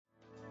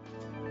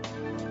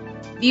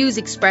Views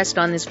expressed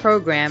on this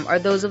program are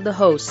those of the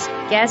hosts,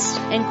 guests,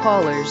 and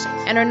callers,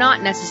 and are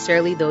not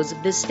necessarily those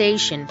of this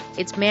station,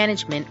 its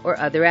management, or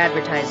other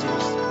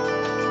advertisers.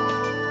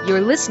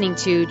 You're listening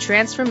to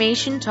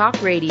Transformation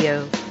Talk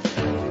Radio.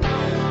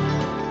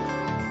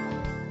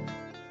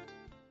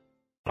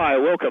 Hi,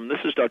 welcome. This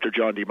is Dr.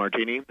 John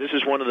DeMartini. This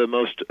is one of the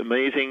most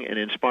amazing and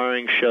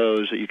inspiring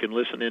shows that you can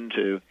listen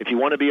into. If you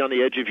want to be on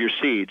the edge of your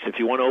seats, if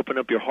you want to open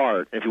up your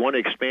heart, if you want to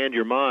expand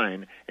your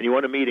mind, and you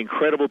want to meet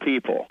incredible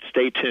people,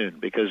 stay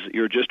tuned because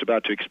you're just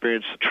about to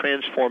experience a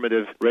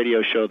transformative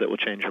radio show that will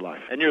change your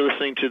life. And you're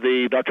listening to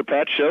the Dr.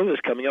 Pat Show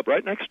that's coming up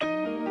right next.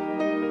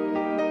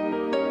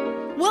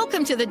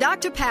 Welcome to the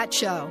Dr. Pat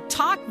Show.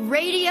 Talk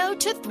radio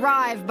to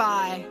thrive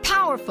by.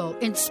 Powerful,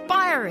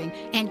 inspiring,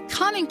 and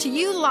coming to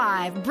you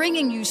live,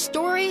 bringing you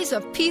stories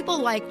of people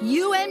like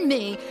you and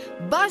me,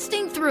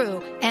 busting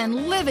through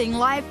and living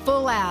life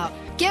full out.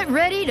 Get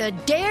ready to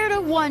dare to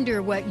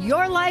wonder what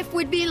your life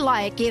would be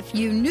like if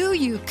you knew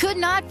you could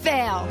not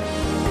fail.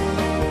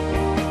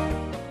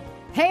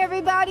 Hey,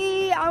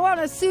 everybody. I want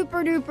to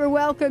super duper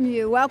welcome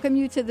you. Welcome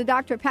you to the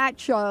Dr. Pat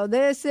Show.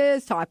 This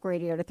is Talk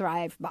Radio to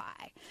Thrive By.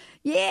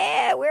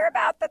 Yeah, we're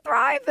about to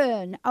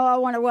thriving. Oh, I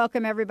want to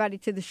welcome everybody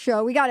to the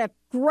show. We got a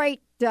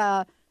great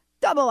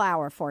double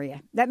hour for you.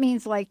 That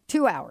means like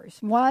 2 hours.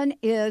 One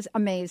is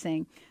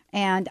amazing.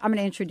 And I'm going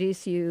to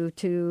introduce you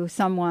to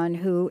someone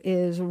who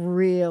is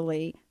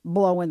really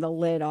blowing the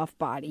lid off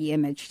body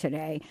image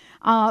today.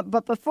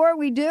 But before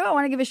we do, I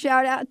want to give a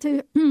shout out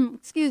to,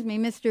 excuse me,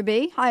 Mr.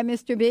 B. Hi,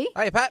 Mr. B.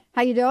 Hi, Pat.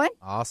 How you doing?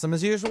 Awesome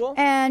as usual.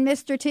 And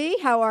Mr. T,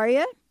 how are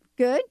you?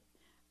 Good.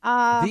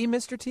 The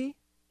Mr. T?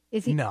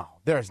 Is he? No,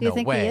 there's Do you no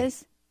think way. he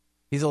is?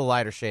 He's a little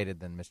lighter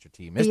shaded than Mr.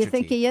 T. Mr. Do you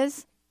think T. he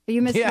is? Are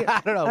you Mr. Yeah,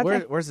 I don't know.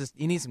 Okay. Where's this?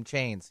 He needs some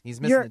chains.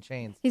 He's missing the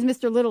chains. He's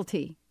Mr. Little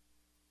T.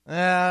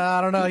 I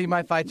don't know. He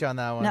might fight you on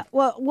that one. No,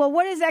 well,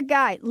 what is that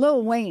guy?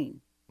 Lil Wayne.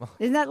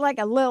 Isn't that like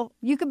a Lil?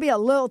 You could be a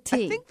Lil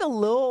T. I think the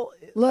Lil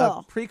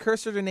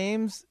precursor to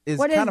names is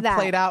kind of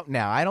played out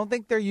now. I don't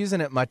think they're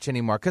using it much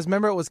anymore. Because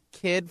remember, it was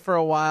Kid for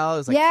a while. It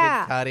was like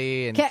Kid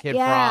Cudi and Kid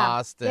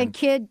Frost. And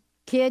Kid.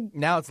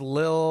 Now it's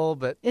Lil,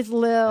 but... It's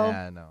Lil.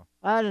 Yeah, no.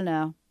 I don't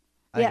know.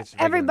 Yeah,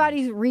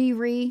 everybody's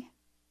Riri,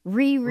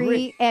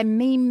 and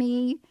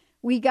Mimi.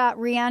 We got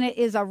Rihanna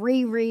is a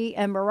Riri,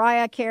 and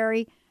Mariah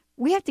Carey.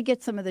 We have to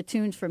get some of the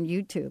tunes from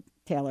YouTube,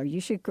 Taylor.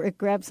 You should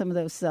grab some of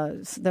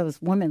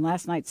those women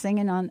last night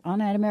singing on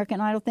that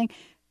American Idol thing.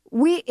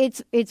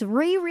 It's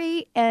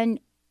Riri and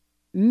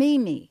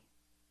Mimi,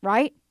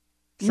 right?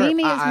 Sure.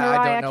 Mimi is Mariah.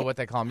 I don't know what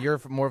they call them. You're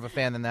more of a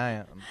fan than I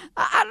am.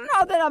 I don't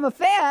know that I'm a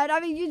fan. I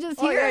mean, you just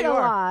hear it a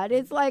lot.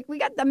 It's like we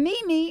got the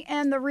Mimi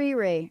and the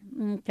Riri.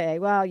 Okay,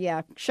 well,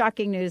 yeah.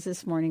 Shocking news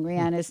this morning.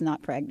 Rihanna's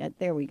not pregnant.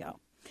 There we go.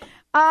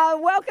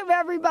 Welcome,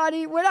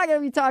 everybody. We're not going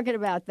to be talking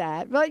about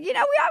that. But, we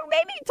are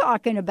maybe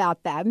talking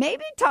about that.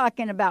 Maybe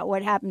talking about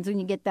what happens when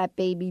you get that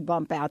baby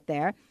bump out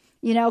there.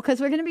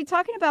 Because we're going to be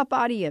talking about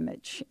body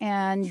image.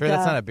 And sure,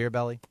 that's not a beer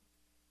belly?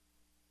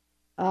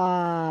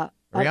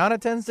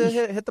 Rihanna tends to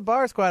hit the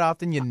bars quite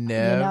often. You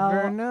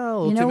never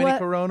know. Too many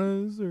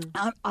Coronas. Or...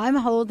 I'm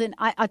holding.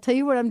 I'll tell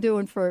you what I'm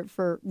doing for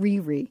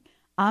Riri.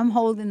 I'm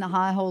holding the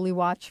high holy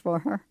watch for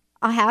her.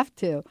 I have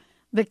to,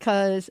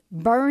 because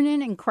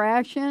burning and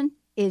crashing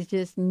is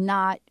just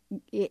not.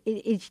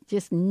 It's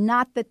just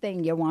not the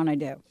thing you want to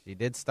do. She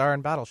did star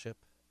in Battleship.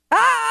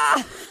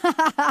 Ah!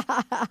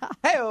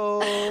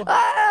 Hey-oh.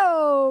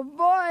 Oh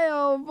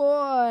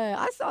boy!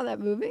 I saw that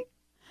movie.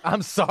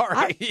 I'm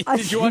sorry.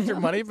 Did you want your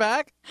money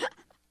back?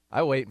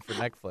 I'm waiting for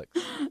Netflix.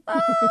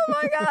 Oh,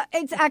 my God.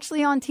 It's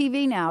actually on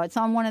TV now. It's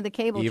on one of the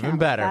cable channels. Even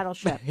better.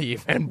 Battleship.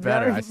 Even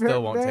better. I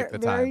still won't take the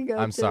time. Very good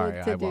I'm sorry.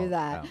 to I do won't.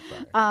 that. No,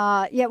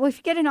 sorry. Yeah, well, if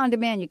you get it on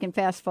demand, you can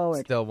fast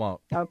forward. Still won't.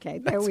 Okay,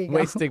 there we go.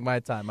 Wasting my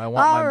time. I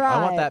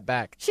want that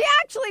back. She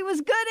actually was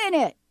good in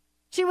it.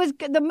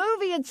 The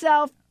movie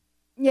itself,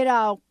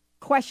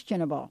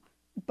 questionable.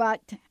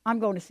 But I'm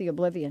going to see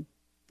Oblivion.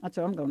 That's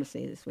what I'm going to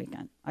see this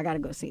weekend. I got to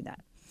go see that.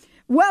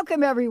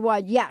 Welcome,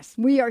 everyone. Yes,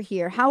 we are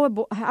here. How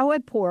a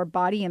poor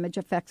body image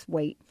affects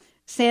weight.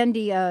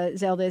 Sandy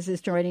Zeldes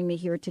is joining me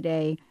here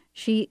today.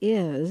 She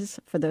is,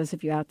 for those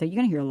of you out there, you're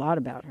going to hear a lot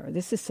about her.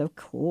 This is so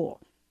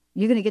cool.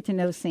 You're going to get to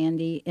know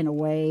Sandy in a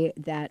way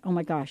that, oh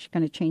my gosh,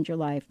 going to change your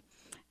life.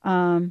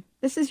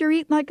 This is your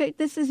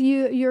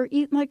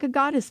Eat Like a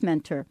Goddess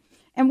mentor.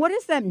 And what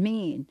does that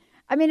mean?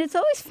 I mean, it's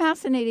always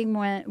fascinating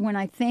when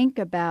I think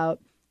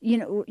about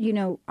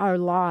our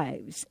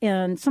lives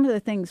and some of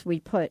the things we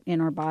put in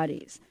our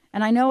bodies.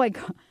 And I know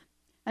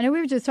we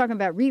were just talking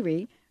about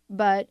Riri,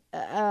 but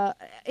I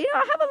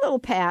have a little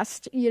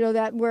past,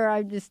 that where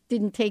I just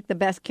didn't take the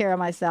best care of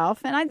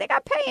myself, and I think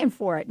I'm paying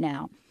for it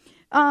now.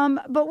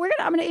 But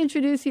I'm going to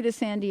introduce you to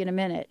Sandy in a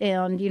minute.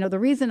 And the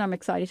reason I'm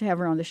excited to have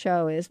her on the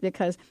show is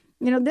because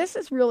this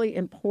is really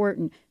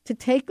important to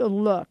take a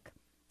look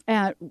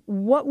at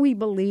what we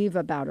believe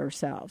about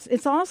ourselves.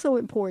 It's also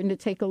important to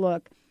take a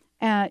look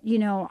at,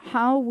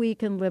 how we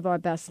can live our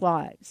best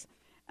lives.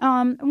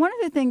 One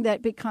of the things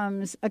that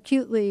becomes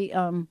acutely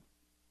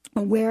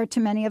aware to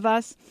many of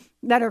us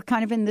that are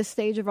kind of in this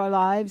stage of our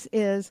lives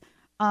is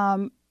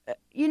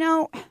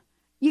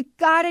You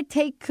got to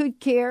take good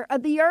care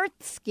of the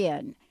earth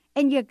skin,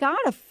 and you got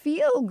to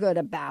feel good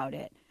about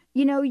it.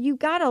 You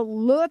got to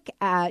look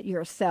at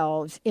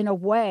yourselves in a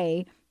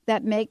way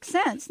that makes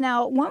sense.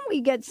 Now, when we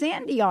get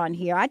Sandy on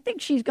here, I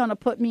think she's going to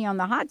put me on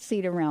the hot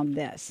seat around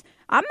this.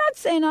 I'm not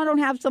saying I don't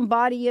have some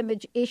body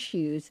image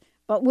issues,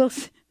 but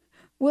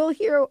we'll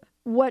hear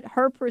what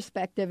her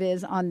perspective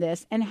is on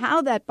this and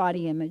how that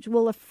body image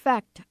will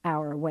affect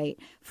our weight.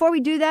 Before we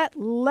do that,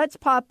 let's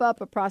pop up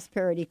a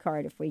prosperity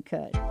card if we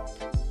could.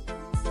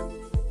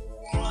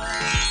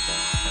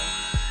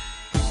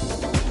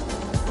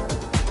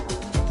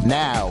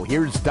 Now,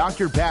 here's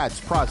Dr. Pat's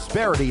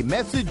prosperity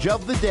message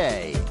of the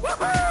day.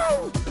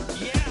 Woo-hoo!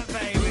 Yeah,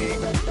 baby.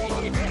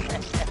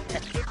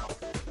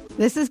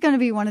 This is going to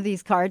be one of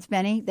these cards,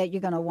 Benny, that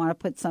you're going to want to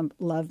put some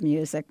love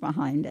music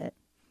behind it.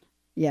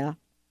 Yeah.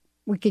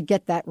 We could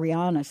get that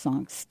Rihanna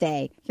song,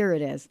 Stay. Here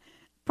it is.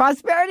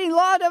 Prosperity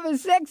law number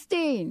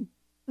 16.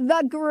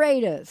 The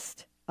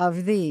greatest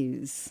of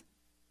these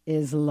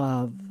is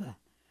love.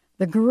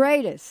 The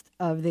greatest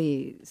of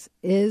these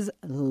is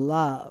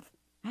love.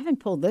 I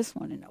haven't pulled this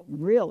one in a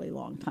really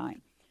long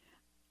time.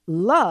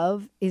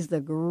 Love is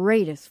the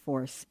greatest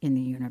force in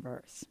the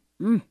universe.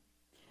 It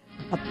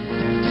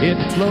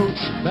floats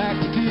back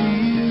to you.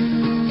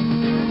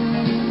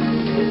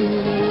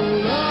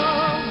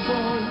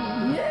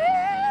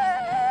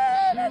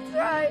 Yeah, that's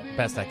right.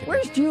 Best I can.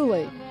 Where's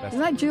Julie? Isn't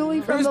that Julie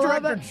from the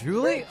director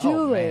Julie?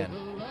 Julie. Oh,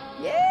 man.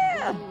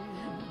 Yeah.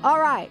 All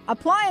right.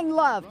 Applying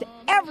love to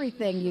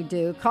everything you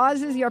do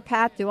causes your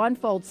path to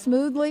unfold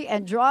smoothly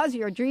and draws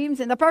your dreams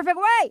in the perfect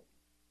way.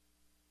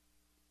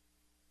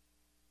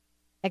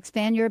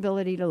 Expand your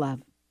ability to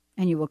love,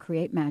 and you will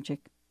create magic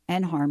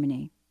and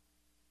harmony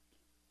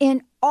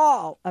in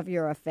all of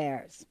your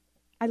affairs.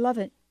 I love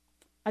it.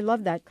 I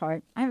love that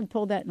card. I haven't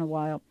pulled that in a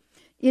while.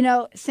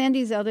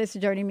 Sandy Zeldes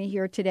joining me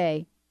here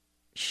today.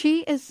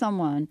 She is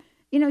someone,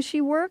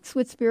 she works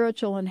with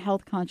spiritual and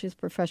health-conscious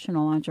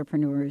professional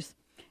entrepreneurs.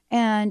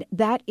 And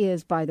that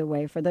is, by the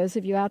way, for those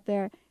of you out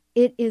there,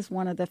 it is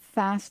one of the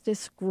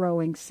fastest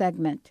growing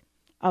segment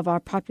of our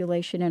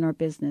population and our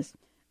business.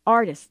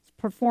 Artists,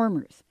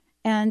 performers.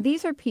 And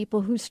these are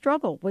people who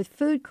struggle with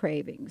food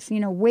cravings,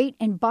 weight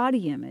and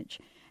body image,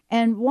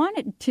 and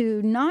wanted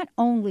to not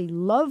only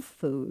love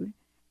food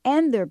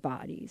and their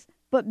bodies,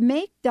 but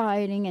make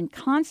dieting and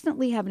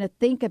constantly having to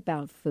think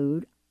about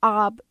food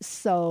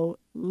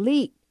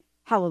obsolete.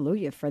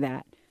 Hallelujah for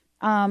that.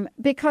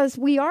 Because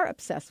we are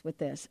obsessed with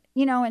this.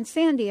 And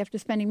Sandy, after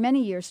spending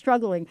many years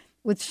struggling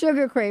with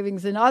sugar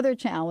cravings and other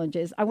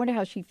challenges, I wonder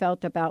how she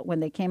felt about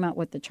when they came out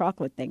with the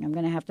chocolate thing. I'm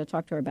going to have to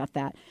talk to her about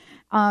that.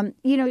 And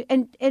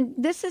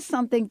this is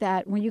something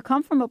that when you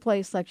come from a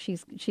place like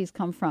she's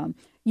come from,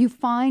 you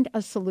find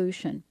a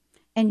solution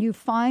and you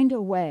find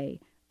a way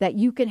that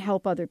you can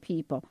help other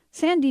people.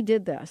 Sandy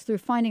did this through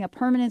finding a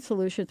permanent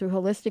solution through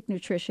holistic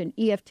nutrition,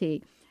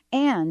 EFT,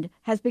 and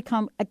has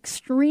become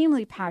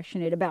extremely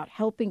passionate about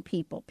helping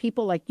people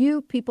like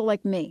you, people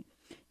like me,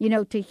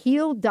 to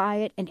heal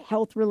diet and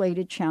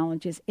health-related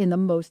challenges in the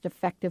most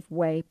effective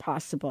way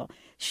possible.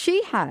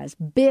 She has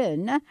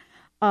been,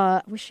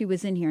 wish she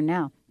was in here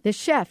now, the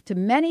chef to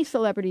many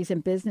celebrities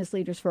and business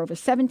leaders for over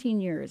 17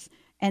 years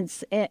and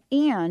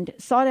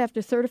sought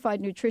after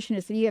certified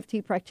nutritionist and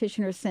EFT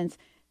practitioner since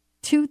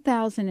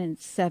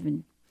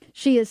 2007.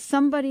 She is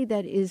somebody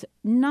that is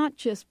not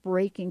just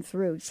breaking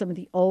through some of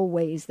the old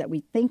ways that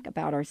we think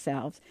about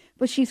ourselves,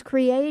 but she's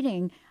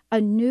creating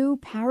a new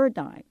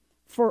paradigm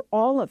for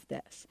all of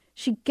this.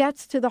 She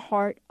gets to the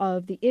heart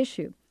of the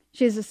issue.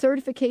 She has a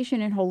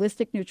certification in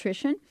holistic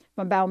nutrition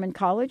from Bauman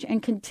College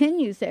and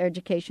continues the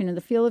education in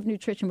the field of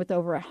nutrition with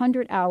over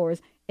 100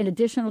 hours in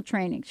additional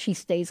training. She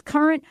stays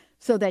current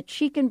so that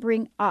she can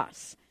bring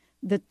us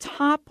the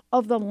top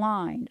of the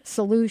line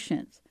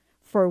solutions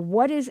for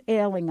what is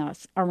ailing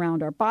us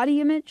around our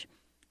body image,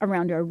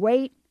 around our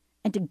weight,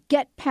 and to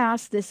get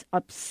past this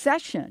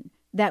obsession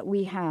that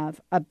we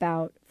have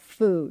about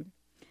food.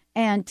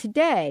 And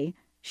today,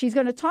 she's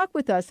going to talk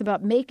with us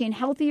about making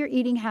healthier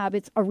eating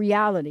habits a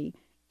reality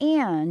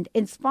and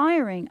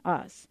inspiring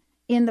us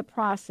in the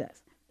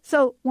process.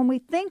 So when we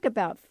think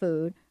about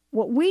food,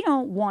 what we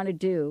don't want to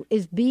do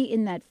is be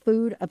in that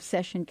food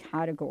obsession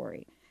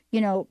category.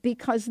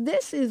 Because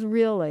this is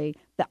really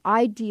the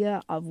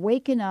idea of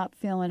waking up,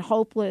 feeling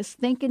hopeless,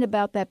 thinking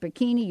about that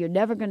bikini you're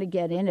never going to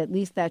get in, at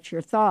least that's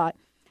your thought,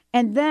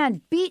 and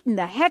then beating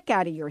the heck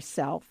out of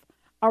yourself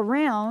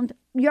around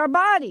your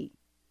body.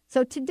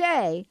 So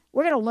today,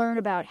 we're going to learn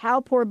about how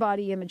poor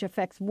body image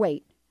affects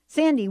weight.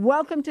 Sandy,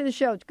 welcome to the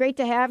show. It's great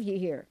to have you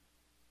here.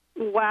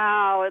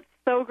 Wow, it's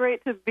so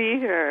great to be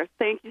here.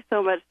 Thank you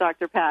so much,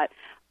 Dr. Pat.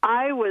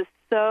 I was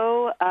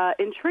so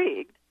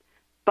intrigued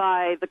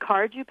by the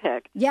card you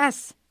picked.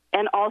 Yes.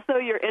 And also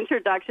your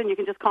introduction. You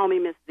can just call me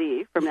Miss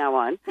Z from now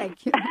on.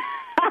 Thank you.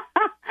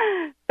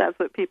 That's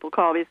what people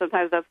call me.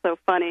 Sometimes that's so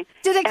funny.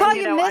 Do they call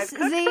you Miss Z?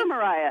 I've cooked for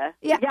Mariah.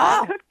 Yeah,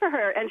 I cooked for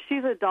her, and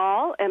she's a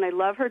doll, and I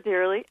love her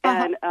dearly.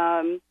 And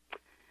I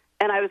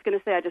was going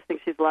to say I just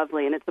think she's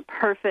lovely, and it's a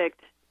perfect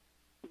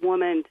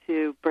woman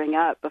to bring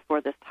up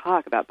before this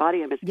talk about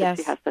body image because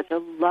she has such a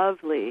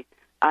lovely,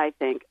 I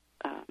think,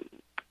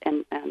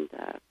 and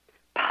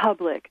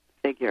public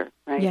figure,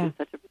 right? Yeah. And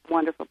such a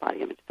wonderful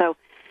body image. So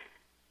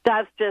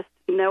that's just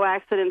no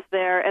accidents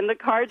there. And the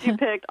cards you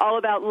picked, all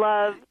about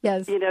love.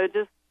 Yes.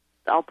 Just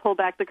I'll pull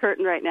back the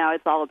curtain right now.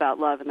 It's all about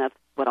love, and that's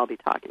what I'll be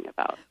talking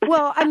about.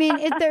 Well, I mean,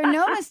 there are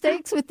no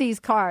mistakes with these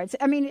cards.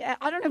 I mean,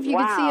 I don't know if you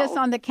can see us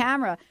on the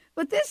camera,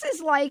 but this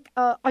is like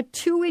a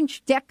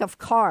 2-inch deck of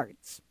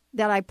cards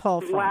that I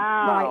pull from.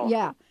 Wow.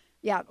 Right,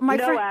 yeah.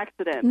 No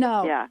accident.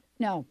 No. Yeah.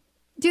 No.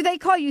 Do they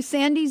call you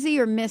Sandy Z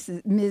or Ms.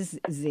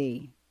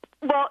 Z?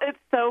 Well, it's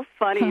so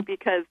funny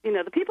because,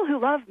 the people who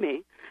love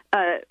me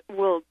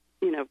will,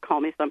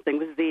 call me something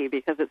with Z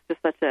because it's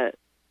just such a...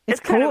 It's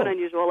cool. kind of an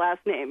unusual last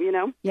name,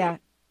 Yeah.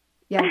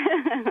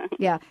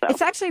 Yeah. So.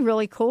 It's actually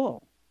really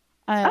cool.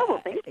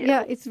 Well, thank you.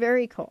 Yeah, it's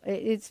very cool.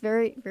 It's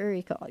very,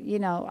 very cool. I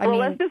mean,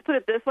 let's just put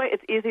it this way.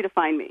 It's easy to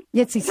find me.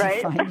 It's easy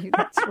to find you.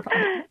 That's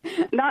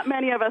right. Not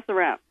many of us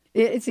around.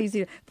 It's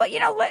easy. But,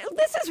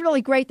 this is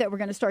really great that we're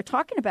going to start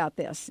talking about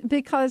this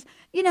because,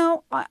 I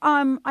don't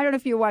know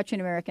if you're watching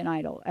American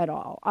Idol at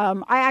all.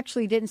 I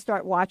actually didn't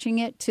start watching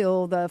it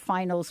till the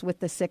finals with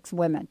the 6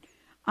 women.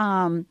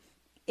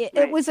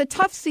 It was a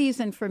tough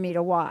season for me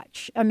to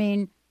watch. I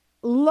mean,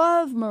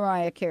 love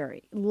Mariah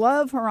Carey.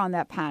 Love her on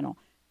that panel.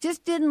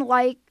 Just didn't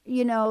like,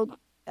 I don't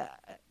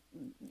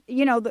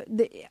know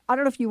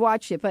if you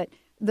watched it, but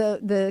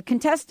the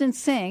contestants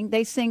sing.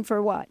 They sing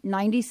for what,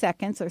 90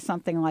 seconds or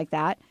something like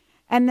that.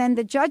 And then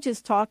the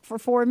judges talk for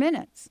 4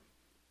 minutes.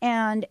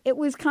 And it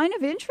was kind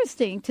of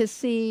interesting to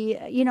see,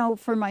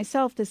 for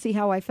myself, to see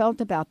how I felt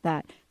about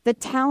that. The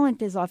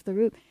talent is off the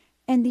roof.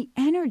 And the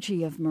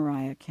energy of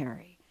Mariah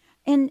Carey.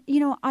 And,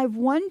 I've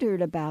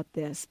wondered about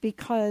this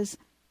because,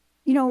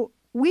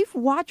 we've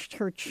watched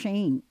her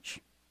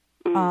change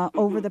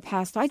over the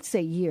past, I'd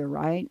say, year,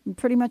 right?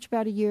 Pretty much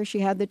about a year. She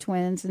had the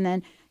twins and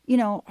then,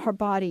 her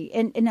body.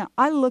 And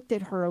I looked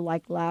at her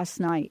like last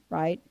night,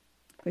 right?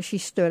 Because she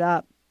stood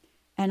up.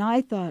 And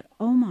I thought,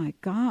 oh, my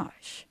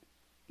gosh,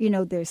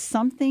 there's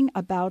something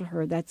about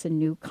her that's a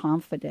new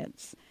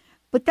confidence.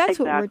 But that's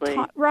what we're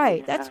taught,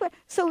 right? Yeah. That's what.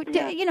 So,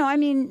 I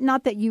mean,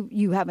 not that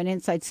you have an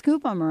inside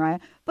scoop on Mariah,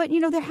 but,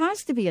 there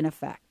has to be an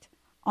effect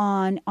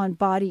on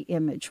body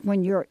image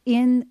when you're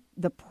in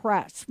the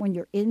press, when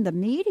you're in the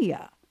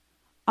media.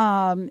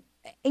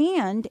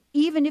 And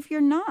even if you're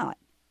not,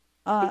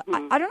 I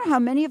don't know how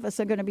many of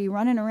us are going to be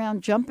running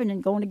around jumping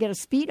and going to get a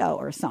Speedo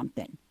or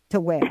something to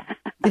wear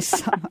this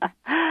summer.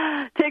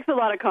 Takes a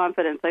lot of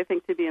confidence, I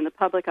think, to be in the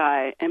public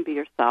eye and be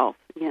yourself,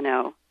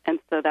 And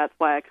so that's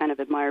why I kind of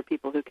admire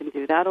people who can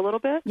do that a little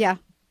bit. Yeah.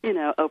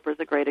 Oprah's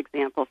a great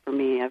example for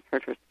me. I've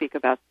heard her speak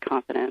about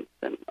confidence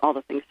and all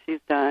the things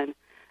she's done.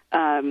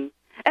 And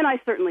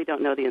I certainly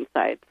don't know the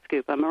inside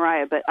scoop on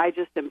Mariah, but I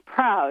just am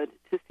proud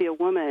to see a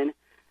woman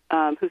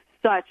who's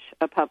such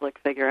a public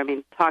figure. I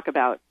mean, talk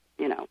about,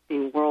 being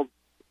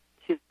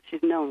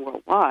she's known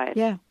worldwide.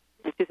 Yeah.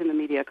 And she's in the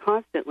media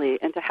constantly,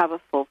 and to have a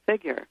full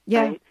figure.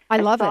 Yeah, right? I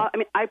love it. I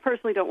mean, I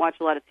personally don't watch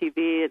a lot of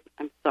TV.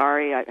 I'm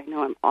sorry. I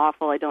know I'm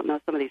awful. I don't know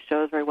some of these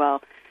shows very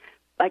well.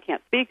 I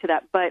can't speak to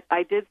that. But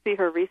I did see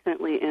her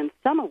recently in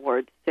some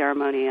awards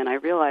ceremony, and I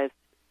realized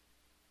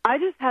I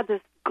just had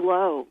this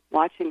glow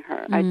watching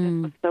her. I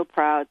just was so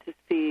proud to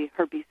see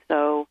her be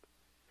so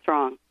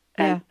strong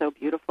and so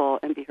beautiful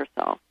and be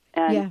herself.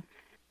 And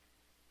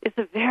it's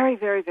a very,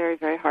 very, very,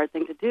 very hard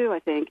thing to do, I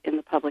think, in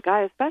the public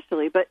eye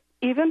especially, but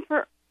even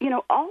for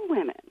all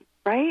women,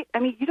 right? I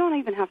mean, you don't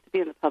even have to be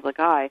in the public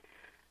eye.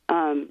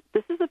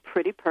 This is a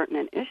pretty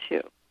pertinent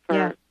issue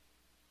for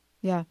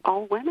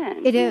all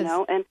women. It is.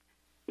 And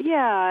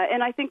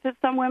I think that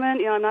some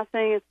women, I'm not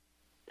saying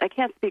I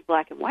can't speak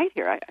black and white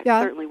here. I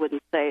certainly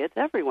wouldn't say it's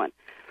everyone.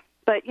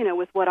 But,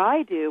 with what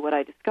I do, what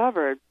I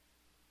discovered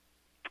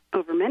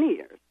over many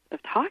years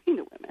of talking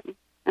to women,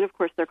 and of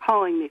course they're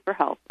calling me for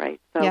help, right?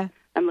 So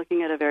I'm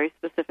looking at a very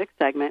specific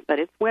segment, but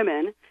it's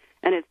women,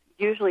 and it's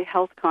usually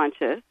health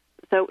conscious.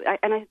 So,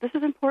 this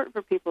is important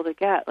for people to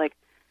get, like,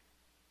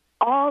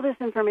 all this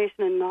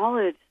information and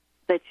knowledge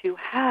that you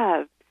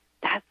have,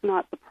 that's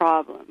not the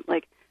problem.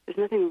 Like, there's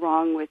nothing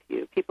wrong with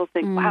you. People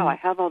think, wow, I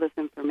have all this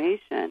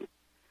information,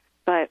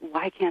 but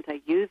why can't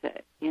I use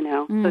it,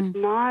 So it's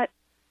not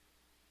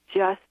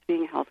just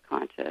being health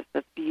conscious.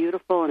 That's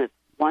beautiful, and it's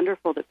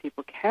wonderful that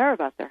people care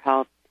about their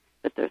health,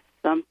 but there's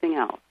something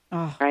else,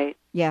 right?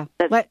 Yeah.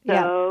 That's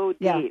so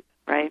deep,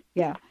 right?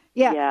 Yeah.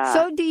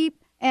 So deep.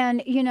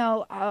 And,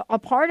 a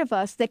part of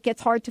us that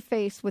gets hard to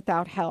face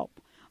without help.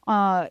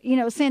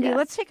 Sandy,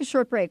 let's take a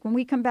short break. When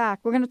we come back,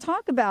 we're going to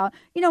talk about,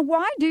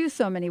 why do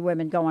so many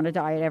women go on a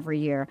diet every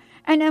year?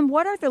 And then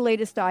what are the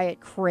latest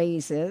diet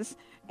crazes?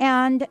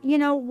 And,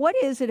 what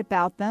is it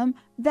about them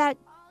that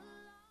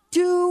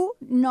do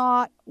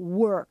not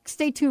work?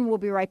 Stay tuned. We'll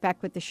be right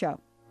back with the show.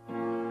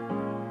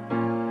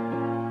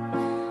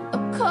 A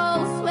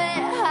cold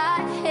sweat,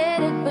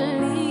 hot-headed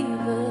believer.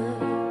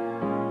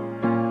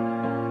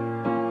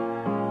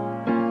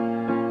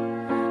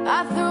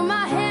 I threw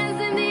my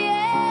hands in the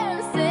air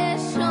and said,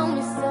 show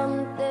me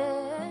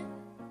something.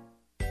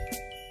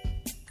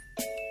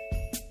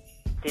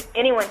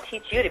 anyone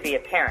teach you to be a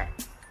parent?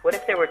 What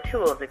if there were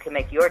tools that could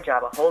make your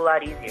job a whole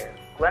lot easier?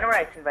 Glenna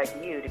Rice invites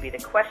you to be the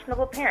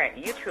questionable parent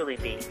you truly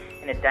be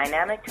in a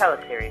dynamic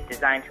teleseries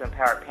designed to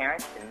empower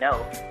parents to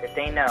know that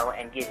they know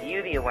and give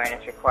you the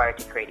awareness required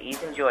to create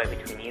ease and joy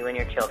between you and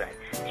your children.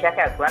 Check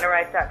out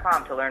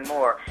glennarice.com to learn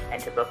more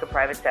and to book a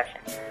private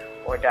session.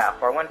 Or dial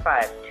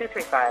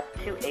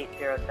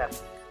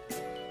 415-235-2807.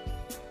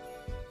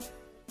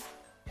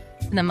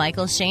 The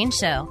Michael Shane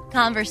Show.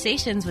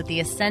 Conversations with the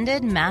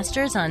Ascended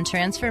Masters on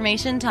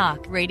Transformation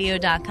Talk,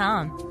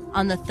 radio.com,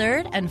 on the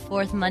 3rd and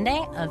 4th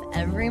Monday of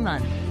every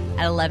month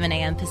at 11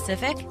 a.m.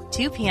 Pacific,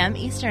 2 p.m.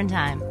 Eastern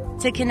Time.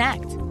 To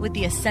connect with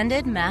the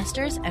Ascended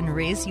Masters and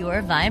raise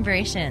your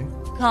vibration,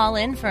 call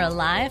in for a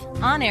live,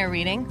 on-air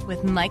reading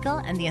with Michael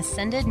and the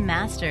Ascended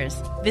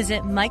Masters.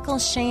 Visit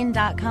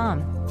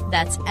michaelshane.com.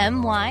 That's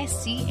MyChael,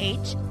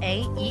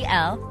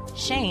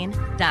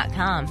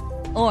 Shane.com.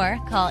 Or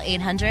call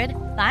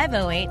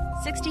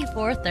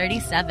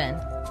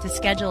 800-508-6437 to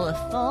schedule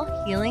a full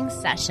healing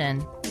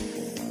session.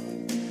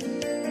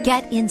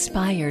 Get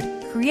inspired.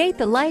 Create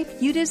the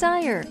life you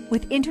desire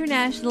with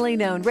internationally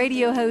known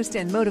radio host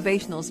and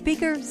motivational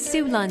speaker,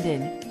 Sue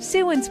London.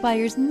 Sue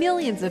inspires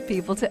millions of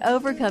people to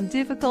overcome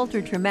difficult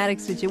or traumatic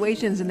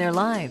situations in their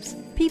lives.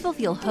 People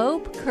feel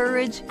hope,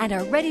 courage, and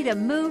are ready to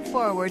move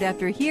forward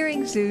after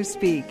hearing Sue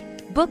speak.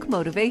 Book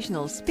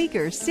motivational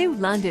speaker Sue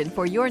London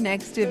for your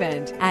next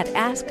event at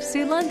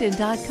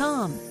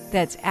AskSueLondon.com.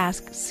 That's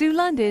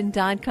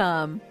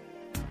AskSueLondon.com.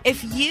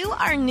 If you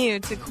are new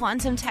to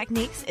quantum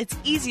techniques, it's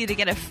easy to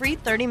get a free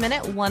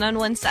 30-minute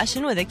one-on-one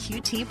session with a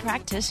QT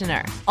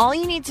practitioner. All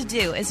you need to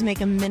do is make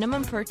a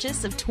minimum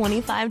purchase of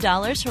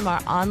 $25 from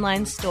our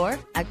online store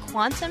at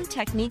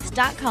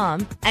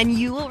quantumtechniques.com, and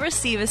you will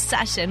receive a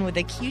session with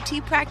a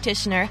QT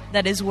practitioner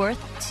that is worth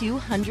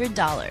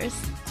 $200.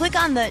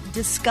 Click on the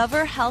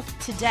Discover Health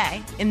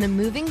Today in the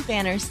moving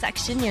banners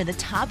section near the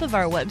top of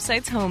our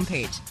website's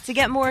homepage to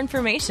get more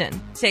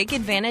information. Take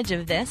advantage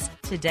of this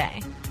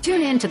today.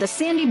 Tune in to the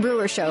Sandy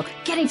Brewer Show,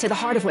 getting to the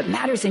heart of what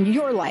matters in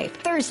your life.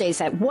 Thursdays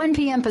at 1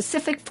 p.m.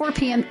 Pacific, 4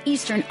 p.m.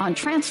 Eastern on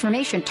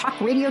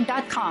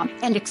TransformationTalkRadio.com,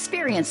 and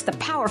experience the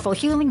powerful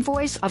healing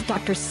voice of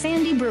Dr.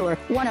 Sandy Brewer,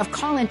 one of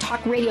Call-In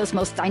Talk Radio's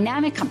most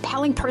dynamic,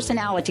 compelling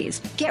personalities.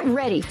 Get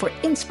ready for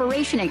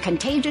inspiration and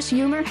contagious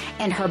humor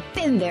and her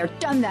been there,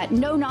 done that,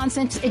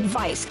 no-nonsense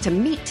advice to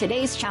meet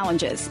today's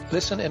challenges.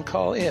 Listen and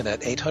call in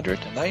at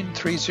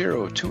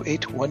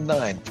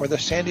 800-930-2819 for the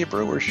Sandy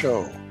Brewer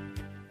Show.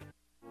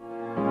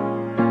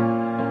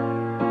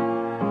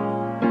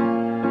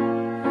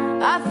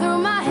 I threw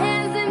my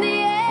hands in the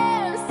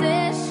air and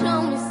said,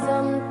 show me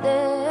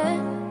something.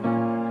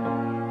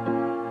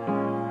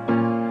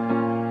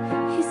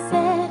 He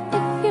said,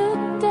 if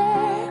you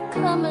dare,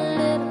 come a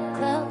little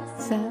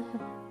closer.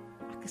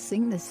 I could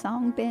sing this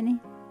song, Benny.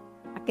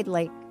 I could,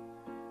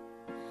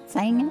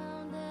 sing it.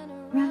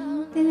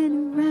 Round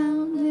and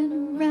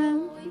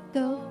around we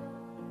go.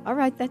 All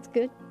right, that's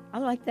good. I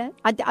like that.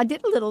 I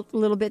did a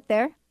little bit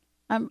there.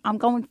 I'm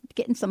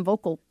getting some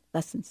vocal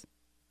lessons.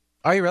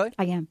 Are you really?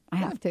 I am. I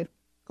have to.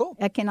 Cool.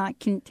 I cannot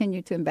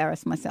continue to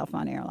embarrass myself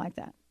on air like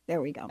that. There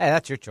we go. Hey,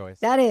 that's your choice.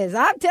 That is.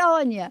 I'm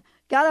telling you.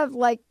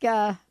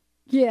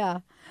 Yeah.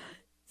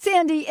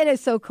 Sandy, it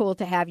is so cool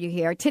to have you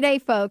here. Today,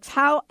 folks,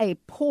 how a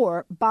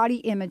poor body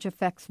image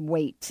affects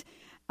weight.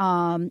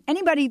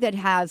 Anybody that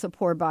has a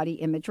poor body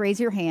image, raise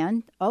your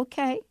hand.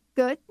 Okay,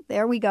 good.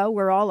 There we go.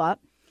 We're all up.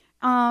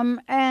 And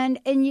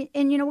we're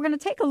going to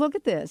take a look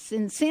at this.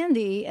 And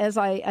Sandy, as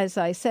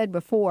I said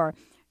before,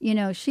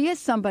 she is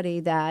somebody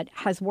that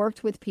has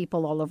worked with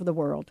people all over the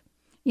world.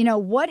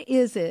 What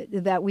is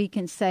it that we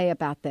can say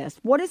about this?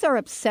 What is our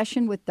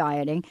obsession with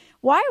dieting?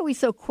 Why are we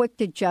so quick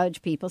to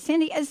judge people?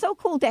 Sandy, it's so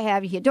cool to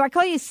have you here. Do I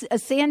call you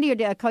Sandy or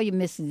do I call you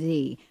Miss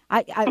Z?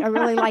 I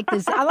really like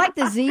this. I like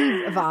the Z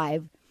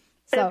vibe.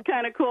 So, it's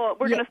kind of cool.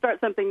 We're going to start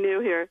something new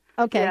here.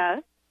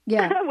 Okay.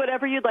 Yeah.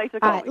 Whatever you'd like to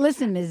call me.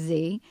 Listen, Ms.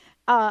 Z,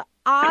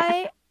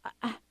 I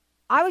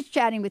was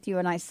chatting with you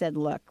and I said,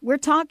 look, we're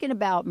talking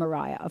about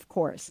Mariah, of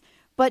course.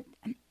 But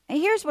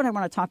here's what I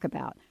want to talk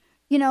about.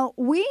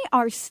 We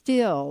are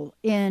still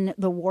in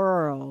the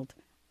world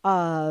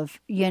of,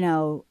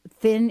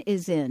 thin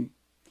is in.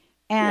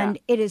 And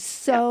it is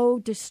so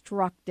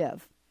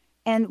destructive.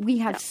 And we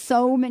have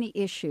so many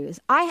issues.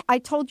 I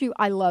told you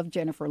I love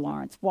Jennifer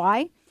Lawrence.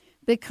 Why?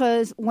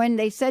 Because when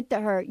they said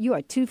to her, you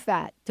are too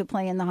fat to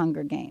play in the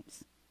Hunger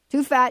Games.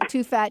 Too fat,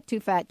 too fat, too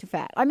fat, too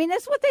fat. I mean,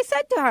 that's what they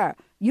said to her.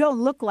 You don't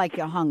look like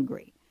you're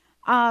hungry.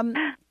 And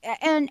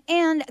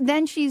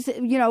then she's,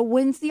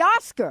 wins the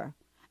Oscar.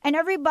 And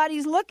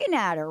everybody's looking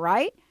at her,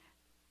 right?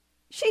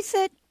 She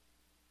said,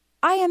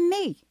 I am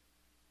me.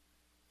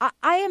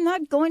 I am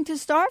not going to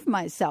starve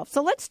myself.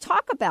 So let's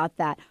talk about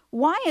that.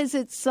 Why is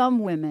it some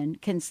women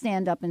can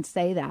stand up and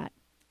say that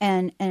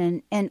and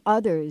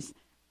others,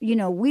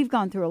 we've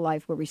gone through a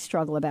life where we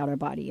struggle about our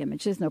body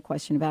image. There's no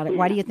question about it.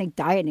 Why do you think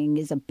dieting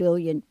is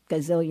 $1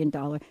 gazillion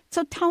dollar?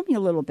 So tell me a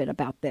little bit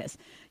about this.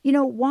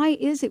 Why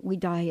is it we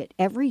diet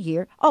every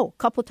year? Oh, a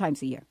couple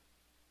times a year.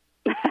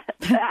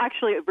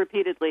 Actually,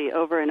 repeatedly,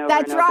 over and over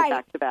That's and over, right.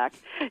 back to back.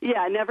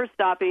 Yeah, never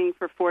stopping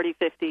for 40,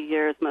 50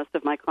 years, most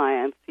of my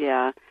clients,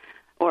 yeah,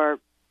 or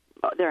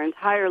their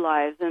entire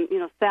lives. And,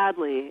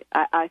 sadly,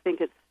 I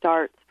think it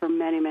starts for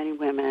many, many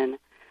women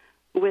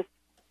with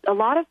a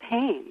lot of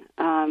pain.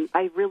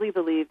 I really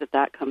believe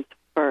that comes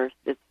first.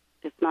 It's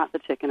not the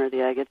chicken or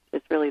the egg.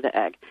 It's really the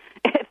egg.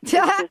 It's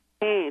just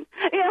pain.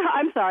 Yeah,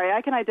 I'm sorry.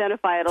 I can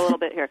identify it a little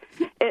bit here.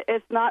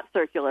 It's not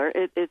circular.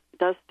 It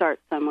does start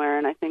somewhere,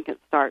 and I think it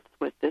starts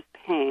with this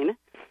pain.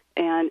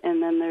 And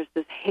then there's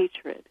this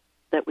hatred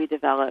that we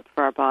develop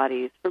for our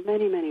bodies for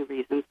many, many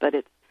reasons. But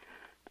it's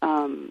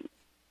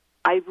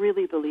I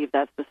really believe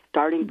that's the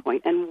starting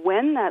point. And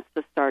when that's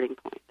the starting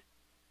point,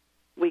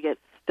 we get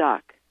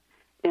stuck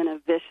in a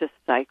vicious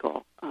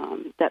cycle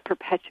that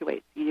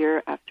perpetuates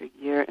year after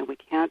year, and we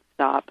can't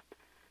stop.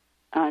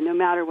 No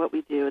matter what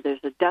we do, there's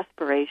a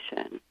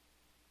desperation,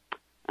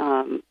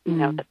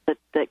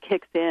 that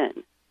kicks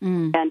in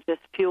and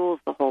just fuels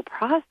the whole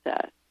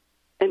process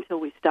until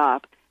we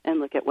stop and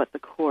look at what the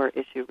core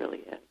issue really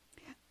is.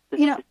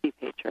 This deep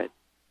hatred.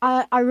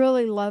 I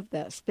really love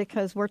this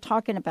because we're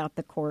talking about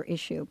the core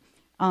issue.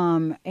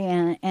 And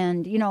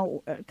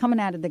coming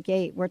out of the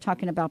gate, we're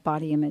talking about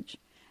body image.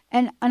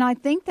 And I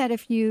think that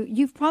if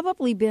you've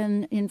probably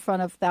been in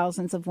front of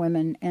thousands of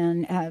women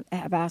and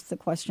have asked the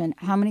question,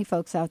 how many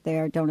folks out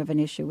there don't have an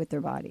issue with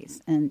their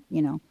bodies? And,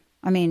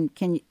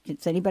 can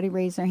anybody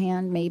raise their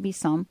hand? Maybe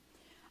some.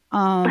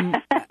 Yeah.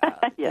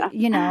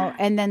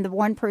 And then the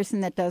one person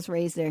that does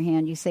raise their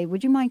hand, you say,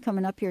 would you mind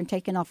coming up here and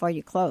taking off all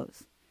your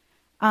clothes?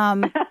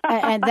 And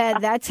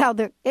that's how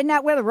isn't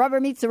that where the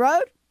rubber meets the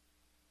road?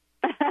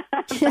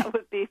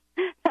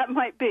 That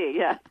might be,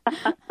 yeah.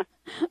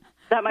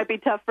 That might be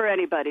tough for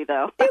anybody,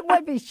 though. It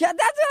would be. That's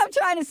what I'm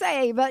trying to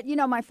say. But,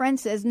 my friend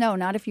says, no,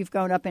 not if you've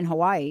grown up in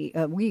Hawaii.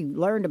 We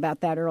learned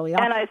about that early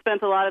on. And I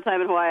spent a lot of time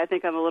in Hawaii. I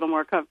think I'm a little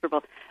more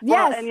comfortable.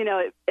 Yes. Well,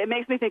 and, it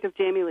makes me think of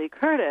Jamie Lee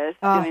Curtis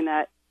doing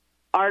that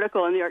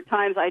article in the New York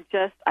Times. I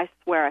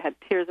swear, I had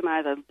tears in my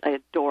eyes. I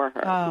adore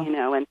her,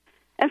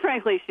 and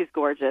frankly, she's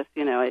gorgeous.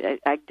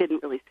 I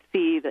didn't really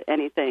see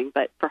anything.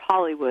 But for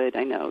Hollywood,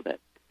 I know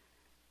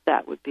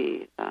that would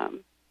be,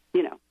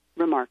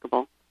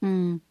 remarkable.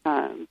 Mm.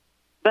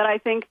 But I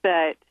think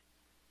that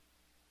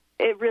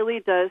it really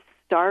does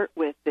start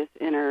with this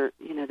inner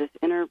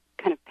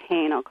kind of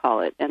pain, I'll call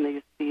it,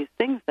 and these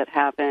things that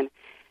happen,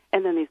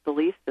 and then these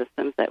belief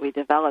systems that we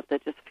develop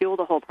that just fuel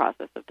the whole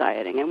process of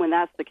dieting. And when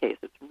that's the case,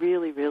 it's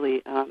really,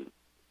 really,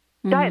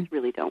 diets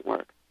really don't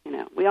work.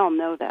 We all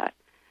know that,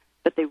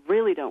 but they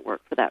really don't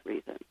work for that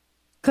reason.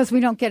 Because we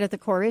don't get at the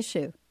core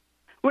issue.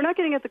 We're not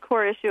getting at the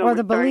core issue, or and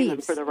the we're starting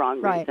beliefs them for the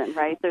wrong reason,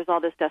 right? There's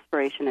all this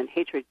desperation and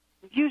hatred.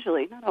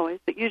 Usually, not always,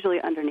 but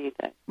usually underneath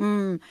it,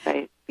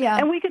 right? Yeah.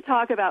 And we could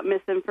talk about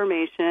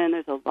misinformation.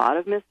 There's a lot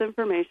of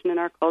misinformation in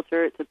our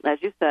culture. It's,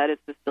 as you said,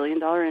 it's this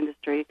billion-dollar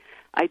industry.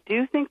 I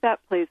do think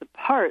that plays a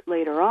part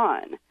later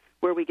on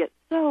where we get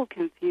so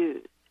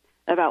confused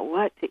about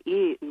what to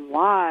eat and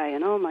why,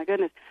 and oh, my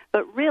goodness.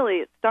 But really,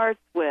 it starts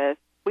with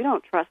we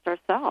don't trust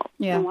ourselves.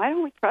 Yeah. And why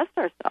don't we trust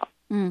ourselves?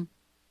 Mm.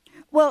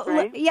 Well,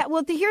 right?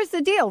 Well, here's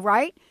the deal,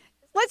 right?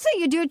 Let's say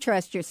you do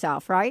trust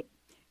yourself, right?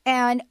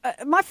 And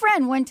my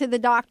friend went to the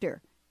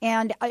doctor,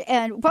 and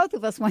both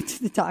of us went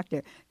to the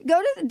doctor.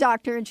 Go to the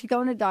doctor, and she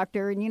go to the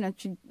doctor, and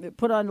she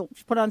put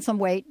on some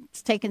weight,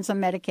 taking some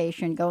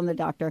medication, go to the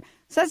doctor.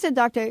 Says to the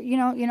doctor,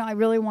 I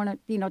really want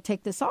to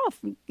take this off,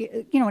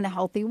 in a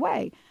healthy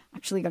way.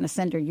 Actually, going to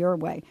send her your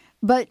way,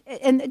 but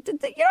and what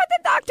the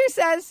doctor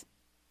says?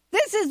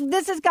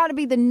 This has got to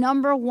be the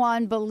number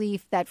one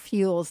belief that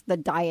fuels the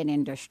diet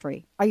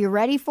industry. Are you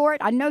ready for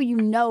it? I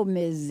know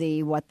Ms.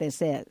 Z, what this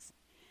is.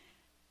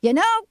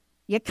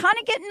 You're kind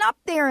of getting up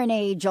there in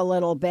age a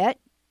little bit,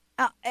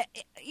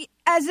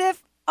 as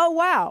if, oh,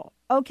 wow,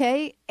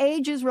 okay,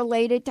 age is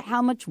related to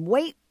how much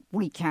weight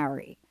we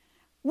carry.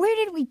 Where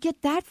did we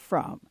get that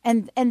from?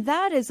 And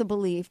that is a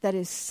belief that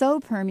is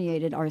so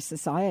permeated our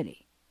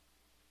society.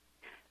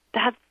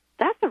 That's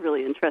a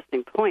really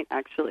interesting point,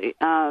 actually.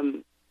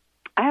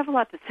 I have a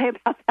lot to say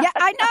about that. Yeah,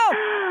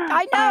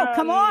 I know.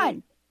 Come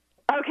on.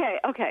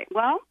 Okay.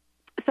 Well,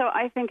 so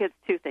I think it's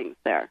two things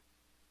there.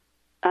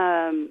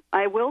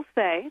 I will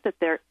say that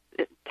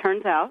it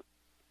turns out,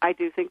 I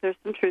do think there's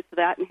some truth to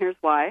that, and here's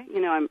why.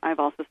 I've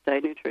also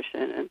studied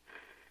nutrition and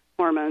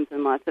hormones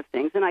and lots of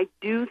things, and I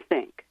do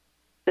think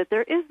that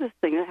there is this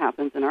thing that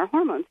happens in our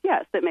hormones,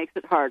 yes, that makes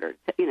it harder.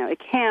 It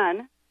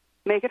can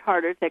make it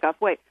harder to take off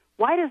weight.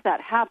 Why does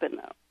that happen,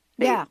 though?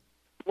 Yeah.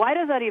 Why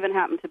does that even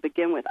happen to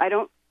begin with? I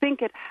don't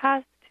think it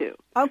has to.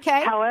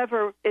 Okay.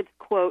 However, it's,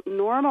 quote,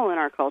 normal in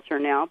our culture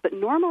now, but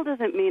normal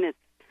doesn't mean it's,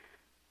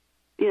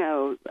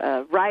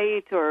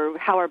 right or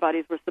how our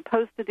bodies were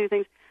supposed to do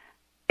things.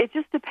 It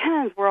just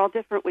depends. We're all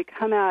different. We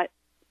come at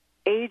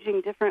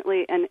aging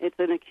differently, and it's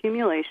an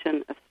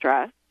accumulation of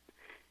stress.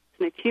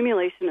 It's an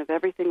accumulation of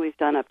everything we've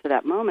done up to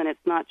that moment.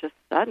 It's not just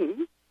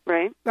sudden,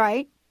 right?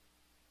 Right.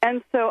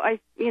 And so I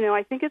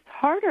think it's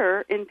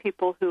harder in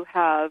people who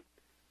have,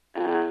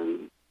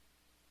 and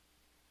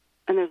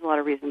there's a lot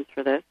of reasons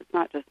for this. It's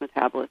not just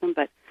metabolism,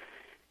 but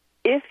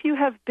if you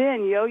have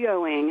been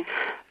yo-yoing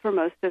for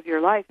most of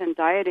your life and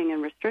dieting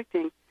and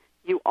restricting,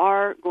 you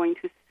are going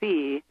to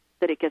see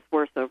that it gets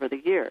worse over the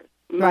years.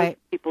 Most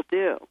people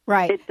do.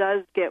 Right. It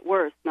does get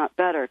worse, not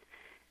better.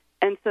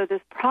 And so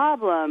this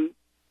problem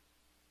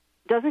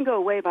doesn't go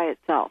away by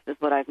itself, is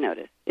what I've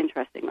noticed,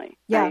 interestingly.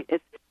 Yeah. Right?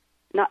 It's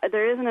not,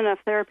 there isn't enough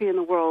therapy in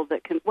the world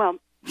that can, well,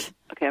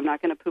 okay, I'm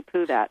not going to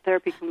poo-poo that.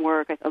 Therapy can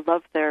work. I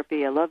love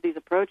therapy. I love these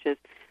approaches.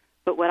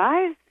 But what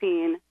I've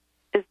seen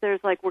is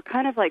we're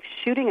kind of like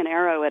shooting an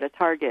arrow at a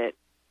target,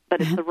 but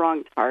it's the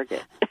wrong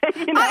target.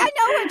 You know? I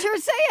know what you're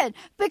saying,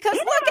 because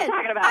look,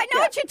 I know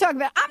what you're talking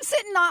about. I'm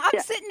sitting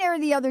there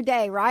the other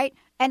day, right?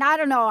 And I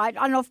don't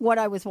know what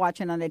I was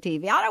watching on the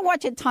TV. I don't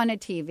watch a ton of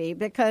TV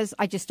because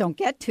I just don't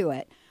get to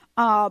it.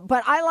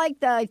 But I like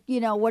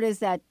what is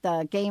that,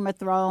 Game of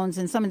Thrones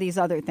and some of these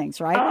other things,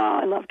 right? Oh,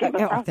 I love Game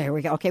of Thrones. Oh, there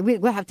we go. Okay,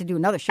 we'll have to do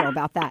another show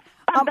about that.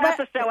 That's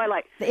a show I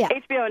like. Yeah.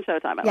 HBO and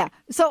Showtime I like.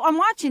 So I'm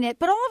watching it,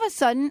 but all of a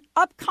sudden,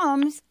 up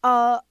comes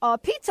a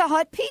Pizza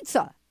Hut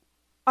pizza,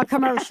 a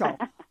commercial,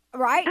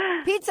 right?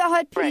 Pizza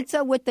Hut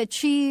pizza with the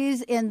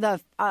cheese in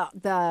the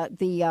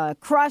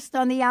crust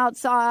on the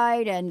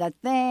outside and the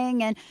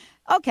thing. And,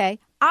 okay,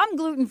 I'm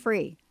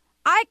gluten-free.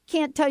 I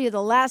can't tell you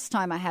the last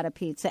time I had a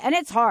pizza, and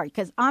it's hard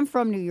because I'm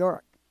from New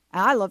York.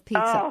 And I love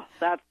pizza. Oh,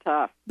 that's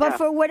tough. But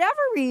for whatever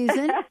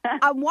reason,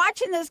 I'm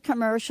watching this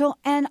commercial,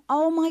 and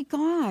oh my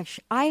gosh,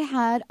 I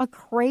had a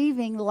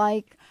craving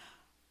like,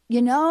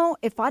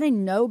 if I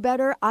didn't know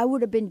better, I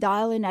would have been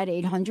dialing that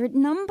 800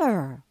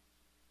 number.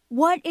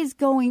 What is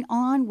going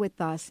on with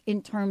us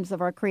in terms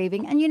of our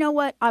craving? And you know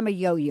what? I'm a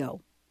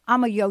yo-yo.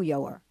 I'm a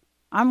yo-yoer.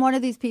 I'm one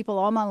of these people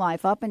all my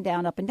life, up and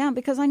down,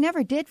 because I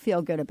never did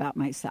feel good about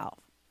myself.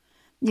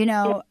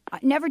 I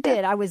never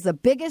did. I was the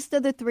biggest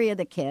of the three of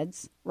the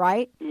kids,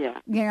 right?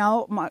 Yeah.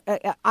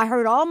 I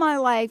heard all my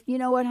life, you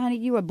know what, honey,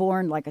 you were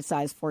born like a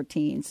size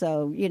 14.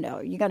 So, you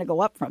got to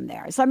go up from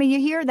there. So, you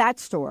hear that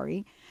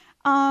story.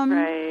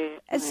 Right.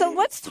 So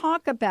let's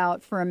talk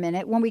about, for a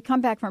minute, when we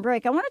come back from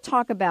break, I want to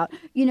talk about,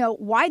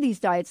 why these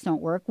diets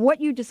don't work,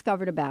 what you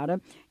discovered about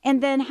them,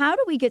 and then how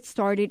do we get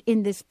started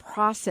in this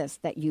process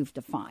that you've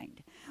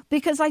defined?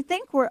 Because I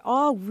think we're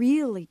all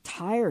really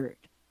tired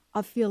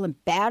of feeling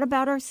bad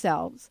about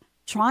ourselves,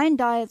 trying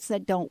diets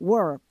that don't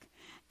work,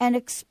 and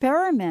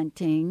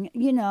experimenting,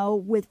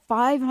 with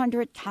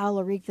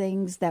 500-calorie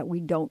things that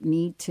we don't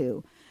need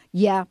to.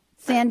 Yeah,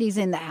 Sandy's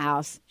in the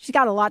house. She's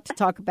got a lot to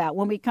talk about.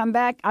 When we come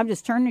back, I'm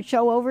just turning the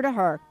show over to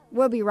her.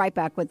 We'll be right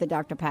back with the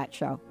Dr. Pat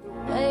Show.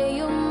 Way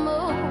you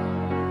move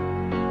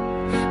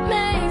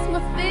makes me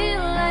feel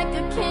like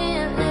I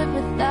can't live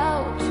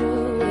without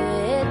you.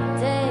 It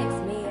takes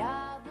me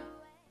out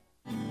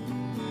the way.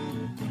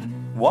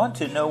 Want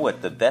to know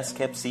what the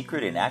best-kept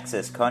secret in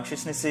Access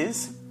Consciousness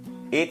is?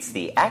 It's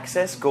the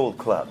Access Gold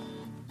Club.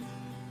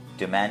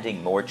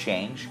 Demanding more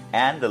change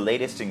and the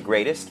latest and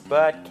greatest,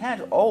 but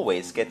can't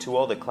always get to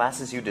all the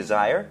classes you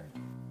desire?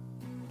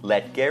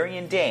 Let Gary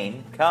and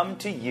Dane come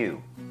to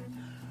you.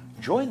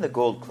 Join the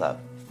Gold Club,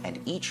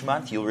 and each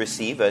month you'll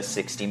receive a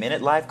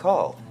 60-minute live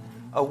call,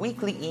 a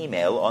weekly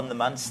email on the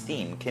month's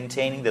theme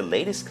containing the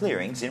latest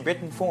clearings in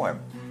written form,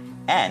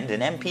 and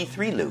an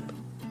MP3 loop.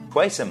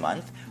 Twice a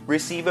month,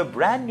 receive a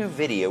brand new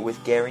video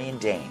with Gary and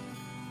Dane.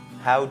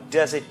 How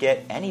does it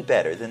get any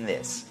better than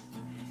this?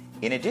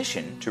 In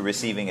addition to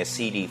receiving a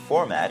CD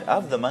format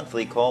of the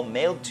monthly call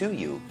mailed to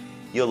you,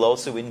 you'll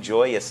also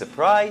enjoy a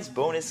surprise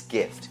bonus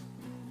gift.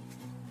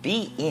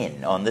 Be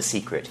in on the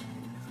secret.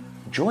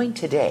 Join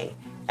today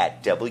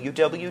at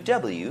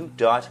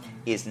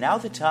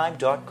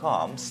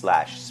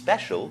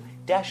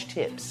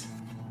www.isnowthetime.com/special-tips.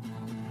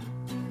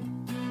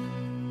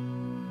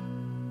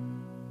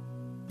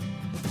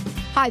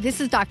 Hi,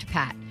 this is Dr.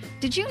 Pat.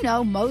 Did you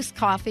know most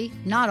coffee,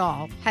 not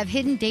all, have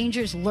hidden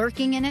dangers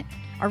lurking in it?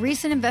 A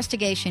recent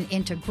investigation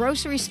into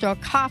grocery store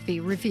coffee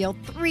revealed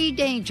 3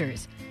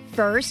 dangers.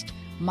 First,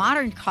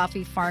 modern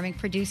coffee farming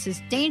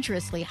produces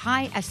dangerously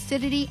high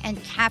acidity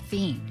and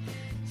caffeine.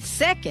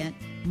 Second,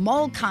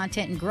 mold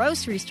content in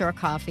grocery store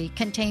coffee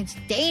contains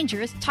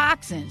dangerous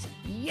toxins.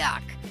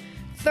 Yuck.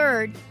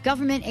 Third,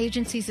 government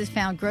agencies have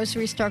found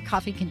grocery store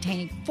coffee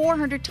containing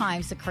 400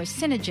 times the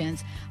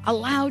carcinogens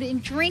allowed in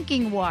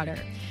drinking water.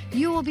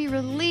 You will be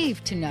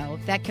relieved to know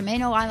that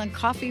Camino Island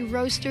Coffee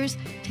Roasters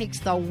takes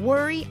the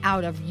worry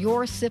out of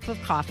your sip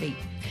of coffee.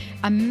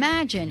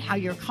 Imagine how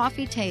your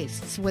coffee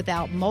tastes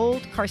without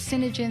mold,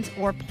 carcinogens,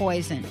 or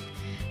poison.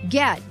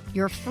 Get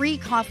your free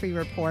coffee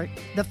report,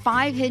 The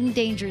 5 Hidden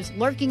Dangers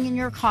Lurking in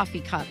Your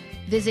Coffee Cup.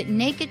 Visit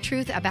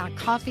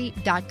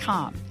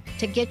nakedtruthaboutcoffee.com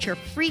to get your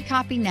free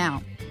copy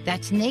now.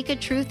 That's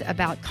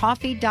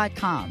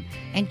nakedtruthaboutcoffee.com.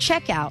 And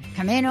check out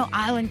Camino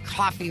Island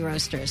Coffee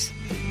Roasters.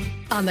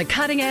 On the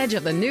cutting edge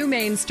of the new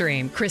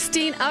mainstream,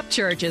 Christine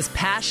Upchurch is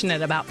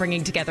passionate about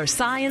bringing together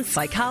science,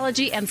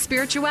 psychology, and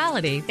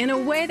spirituality in a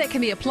way that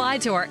can be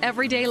applied to our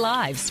everyday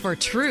lives for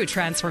true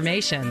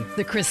transformation.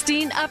 The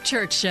Christine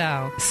Upchurch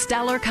Show.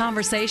 Stellar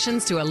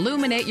conversations to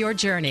illuminate your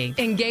journey.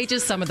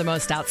 Engages some of the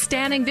most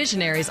outstanding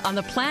visionaries on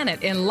the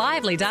planet in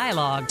lively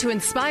dialogue to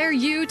inspire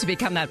you to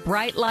become that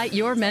bright light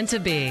you're meant to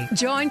be.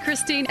 Join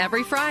Christine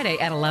every Friday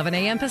at 11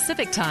 a.m.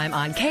 Pacific Time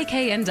on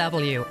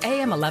KKNW,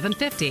 AM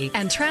 1150,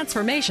 and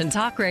Transformation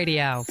Talk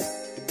Radio.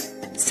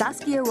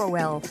 Saskia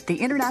Roel, the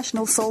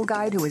international soul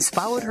guide who has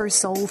followed her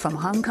soul from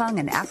Hong Kong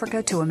and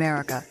Africa to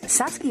America.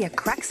 Saskia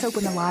cracks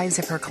open the lives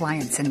of her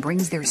clients and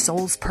brings their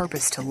soul's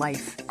purpose to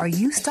life. Are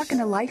you stuck in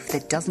a life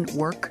that doesn't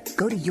work?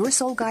 Go to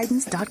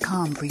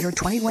yoursoulguidance.com for your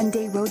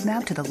 21-day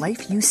roadmap to the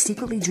life you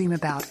secretly dream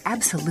about,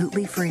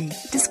 absolutely free.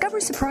 Discover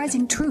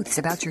surprising truths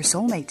about your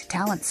soulmate,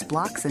 talents,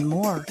 blocks, and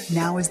more.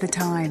 Now is the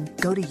time.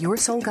 Go to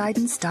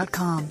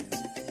yoursoulguidance.com.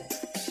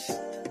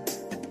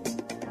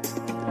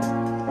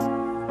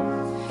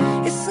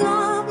 It's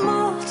not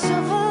much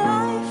of a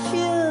life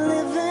you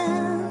live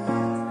in.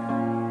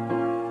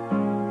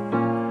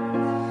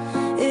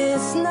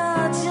 It's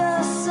not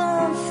just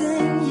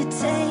something you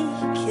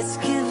take, it's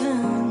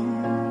given.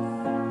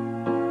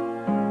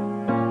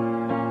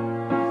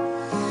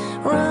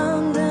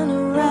 Round and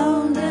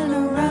around and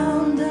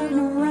around and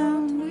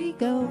around we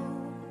go.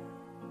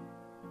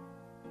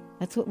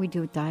 That's what we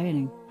do with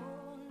dieting.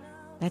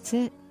 That's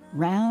it.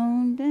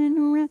 Round and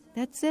around.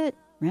 That's it.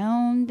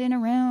 Round and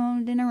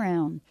around and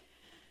around.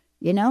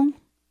 You know,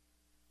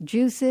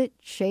 juice it,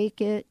 shake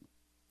it,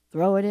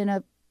 throw it in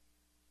a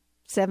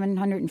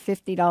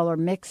 $750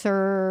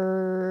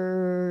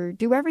 mixer,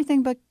 do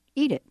everything but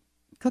eat it,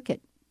 cook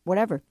it,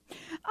 whatever.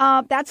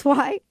 That's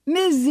why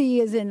Ms.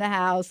 Z is in the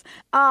house.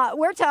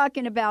 We're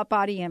talking about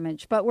body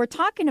image, but we're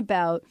talking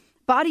about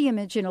body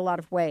image in a lot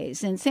of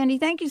ways. And Sandy,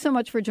 thank you so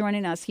much for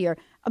joining us here.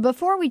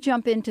 Before we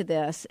jump into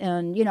this,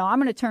 and, you know, I'm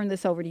going to turn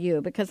this over to you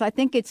because I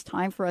think it's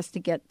time for us to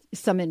get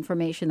some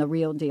information, the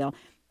real deal.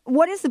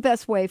 What is the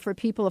best way for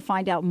people to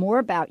find out more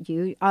about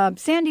you?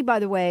 Sandy, by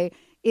the way,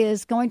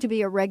 is going to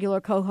be a regular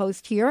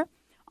co-host here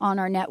on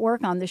our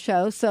network, on the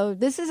show. So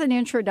this is an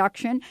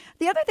introduction.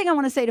 The other thing I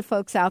want to say to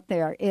folks out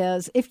there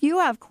is if you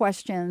have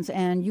questions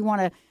and you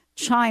want to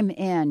chime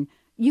in,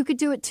 you could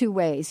do it two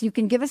ways. You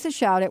can give us a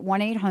shout at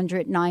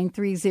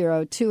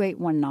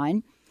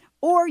 1-800-930-2819,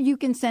 or you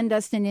can send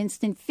us an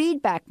instant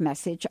feedback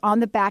message on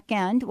the back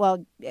end.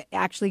 Well,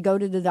 actually go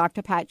to the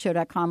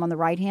drpatshow.com on the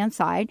right-hand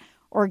side,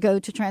 or go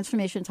to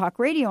Transformation Talk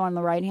Radio on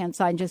the right-hand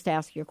side and just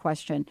ask your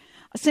question.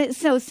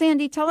 So,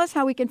 Sandy, tell us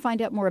how we can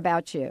find out more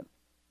about you.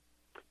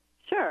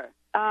 Sure.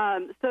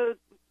 So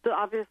the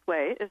obvious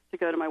way is to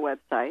go to my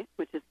website,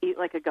 which is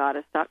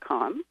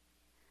eatlikeagoddess.com.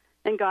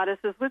 And goddess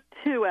is with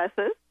two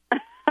S's.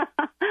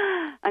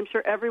 I'm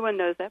sure everyone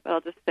knows that, but I'll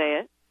just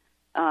say it.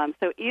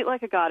 So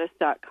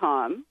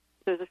eatlikeagoddess.com.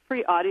 There's a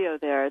free audio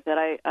there that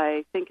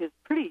I think is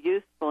pretty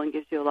useful and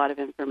gives you a lot of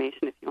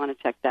information if you want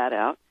to check that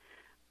out.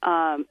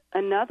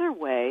 Another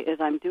way is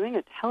I'm doing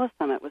a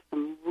telesummit with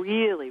some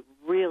really,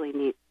 really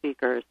neat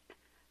speakers.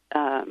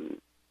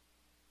 When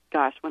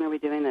are we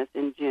doing this?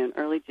 In June,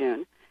 early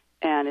June.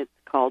 And it's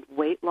called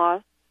Weight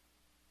Loss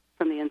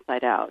from the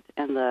Inside Out.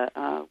 And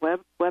the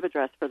web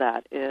address for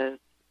that is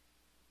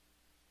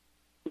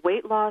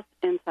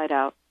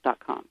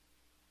weightlossinsideout.com.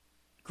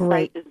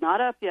 Great. The site is not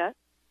up yet,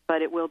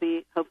 but it will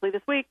be hopefully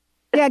this week.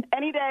 Yeah.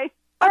 Any day.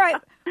 All right.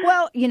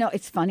 Well, you know,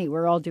 it's funny.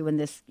 We're all doing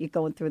this, you're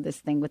going through this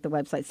thing with the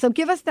website. So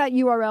give us that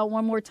URL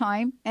one more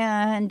time,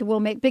 and we'll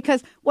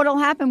because what will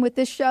happen with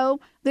this show's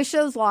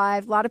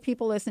live. A lot of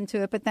people listen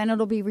to it, but then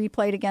it'll be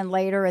replayed again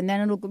later, and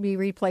then it'll be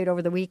replayed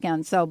over the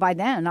weekend. So by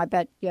then, I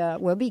bet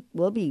we'll be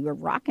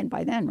rocking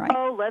by then, right?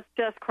 Oh, let's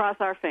just cross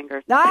our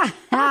fingers. Oh,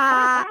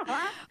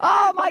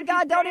 my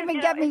God. Don't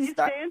even get me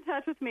started. Stay in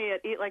touch with me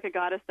at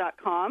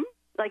eatlikeagoddess.com.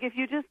 Like, if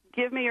you just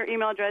give me your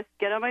email address,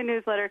 get on my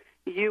newsletter,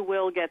 you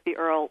will get the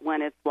URL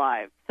when it's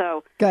live.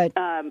 So, good.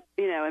 And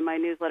my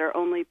newsletter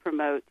only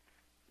promotes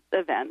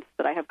events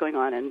that I have going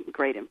on and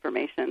great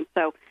information.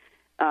 So,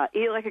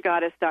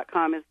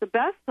 eatlikeagoddess.com is the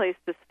best place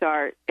to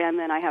start. And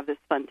then I have this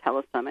fun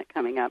telesummit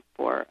coming up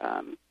for,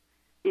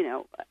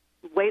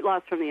 weight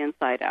loss from the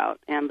inside out.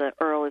 And the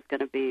URL is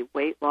going to be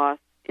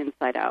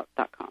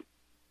weightlossinsideout.com.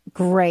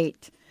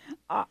 Great.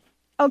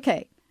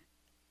 Okay.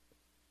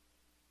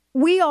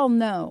 We all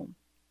know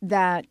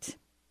that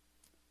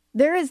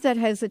there is that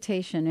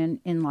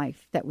hesitation in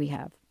life that we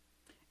have.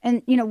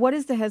 And, what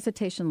does the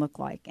hesitation look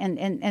like? And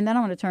then I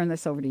want to turn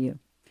this over to you.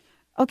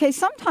 Okay,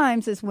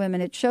 sometimes as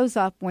women, it shows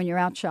up when you're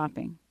out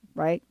shopping,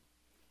 right?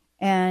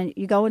 And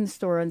you go in the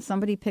store and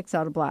somebody picks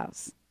out a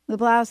blouse. The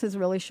blouse has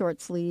really short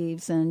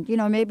sleeves and,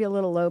 maybe a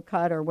little low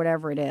cut or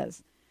whatever it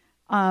is.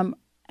 And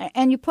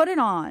you put it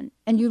on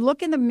and you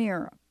look in the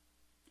mirror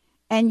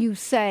and you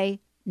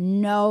say,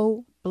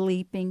 no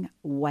bleeping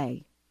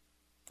way.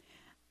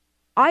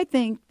 I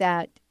think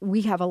that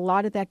we have a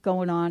lot of that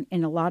going on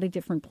in a lot of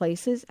different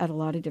places at a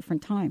lot of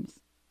different times.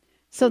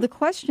 So the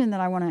question that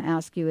I want to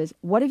ask you is,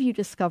 what have you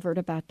discovered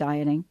about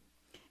dieting?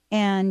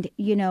 And,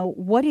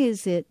 what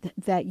is it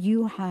that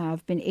you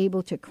have been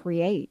able to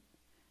create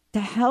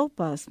to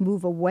help us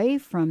move away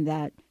from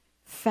that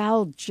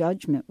foul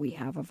judgment we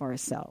have of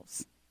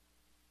ourselves?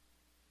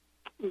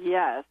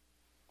 Yes.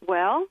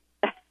 Well,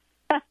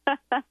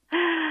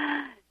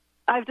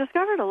 I've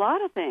discovered a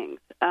lot of things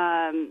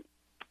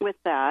with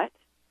that.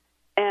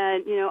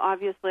 And,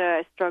 obviously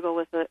I struggle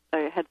with it.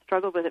 I had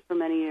struggled with it for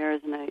many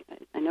years, and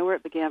I know where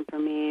it began for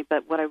me.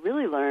 But what I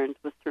really learned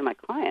was through my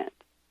client.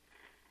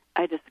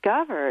 I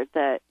discovered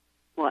that,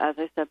 well, as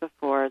I said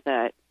before,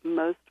 that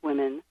most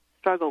women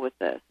struggle with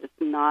this. It's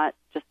not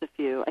just a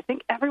few. I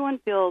think everyone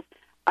feels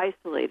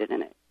isolated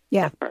in it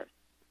at first.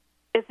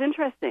 It's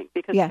interesting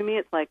because to me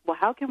it's like, well,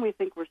 how can we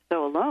think we're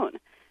so alone?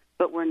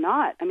 But we're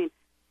not. I mean,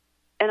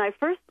 and I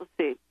first, let's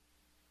see,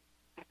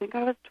 I think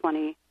I was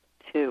 22.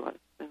 It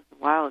was a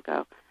while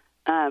ago.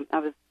 I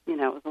was, it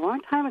was a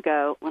long time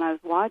ago when I was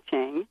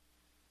watching,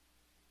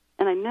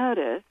 and I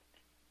noticed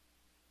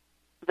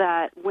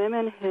that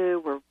women who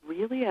were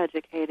really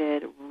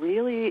educated,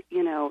 really,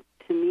 to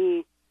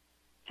me,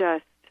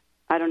 just,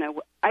 I don't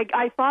know,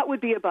 I thought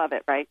would be above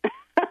it, right?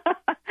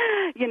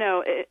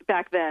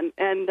 Back then.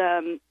 And,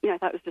 I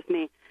thought it was just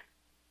me.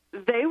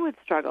 They would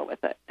struggle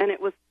with it, and it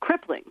was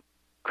crippling.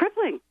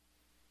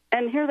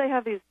 And here they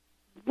have these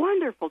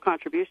wonderful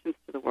contributions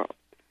to the world.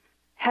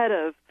 Head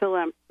of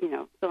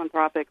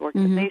philanthropic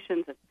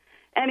organizations. Mm-hmm.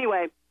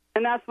 Anyway,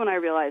 and that's when I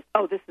realized,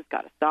 this has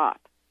got to stop.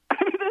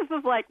 This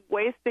is like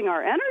wasting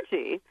our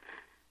energy.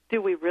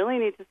 Do we really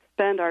need to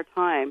spend our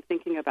time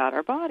thinking about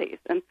our bodies?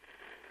 And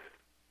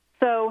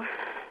so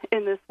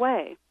in this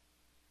way,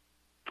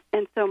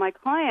 and so my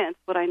clients,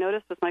 what I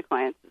noticed with my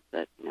clients is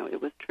that,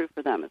 it was true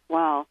for them as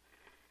well.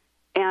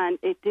 And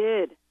it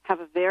did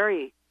have a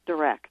very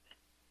direct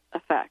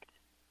effect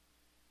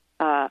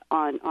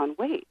on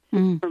weight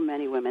for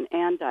many women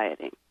and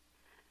dieting.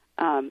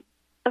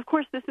 Of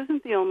course, this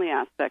isn't the only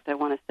aspect. I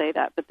want to say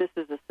that, but this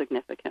is a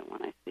significant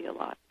one I see a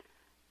lot.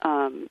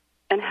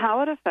 And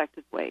how it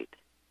affected weight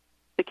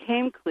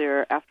became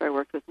clear after I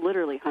worked with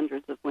literally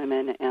hundreds of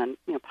women and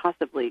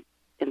possibly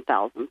in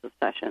thousands of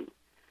sessions.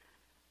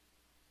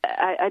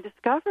 I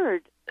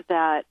discovered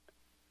that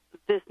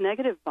this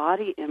negative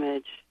body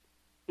image,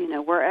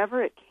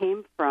 wherever it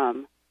came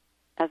from,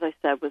 as I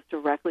said, was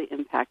directly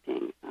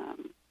impacting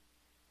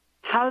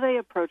how they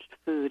approached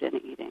food and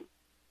eating.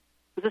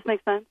 Does this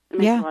make sense? It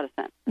makes a lot of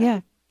sense.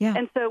 Right? Yeah.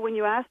 And so when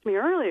you asked me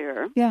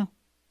earlier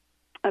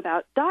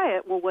about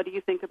diet, well, what do you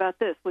think about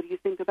this? What do you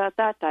think about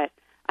that diet?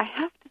 I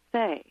have to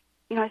say,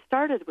 I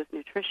started with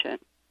nutrition.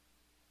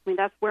 I mean,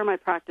 that's where my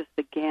practice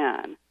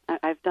began.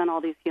 I've done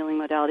all these healing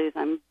modalities.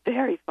 I'm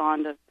very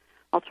fond of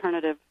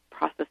alternative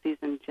processes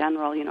in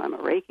general. I'm a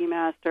Reiki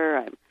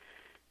master.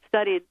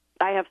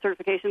 I have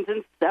certifications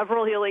in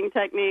several healing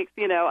techniques.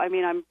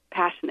 I'm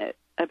passionate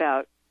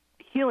about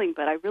healing,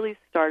 but I really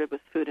started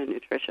with food and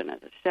nutrition as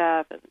a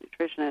chef, as a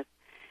nutritionist.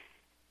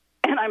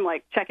 And I'm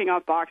like checking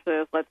off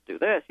boxes. Let's do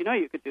this.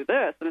 You could do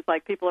this. And it's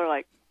like people are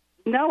like,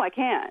 no, I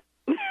can't.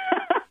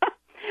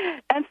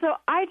 And so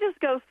I just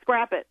go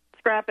scrap it.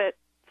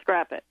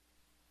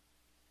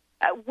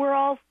 We're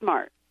all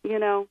smart,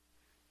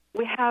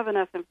 We have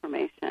enough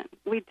information.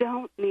 We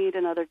don't need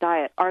another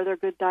diet. Are there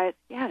good diets?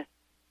 Yes,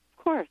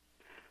 of course.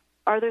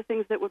 Are there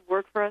things that would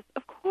work for us?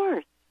 Of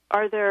course.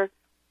 Are there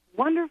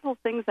wonderful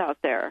things out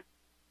there?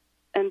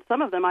 And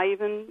some of them I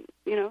even,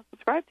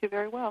 subscribe to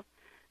very well.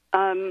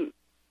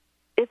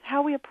 It's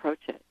how we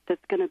approach it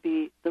that's going to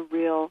be the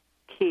real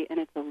key, and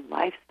it's a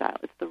lifestyle.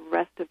 It's the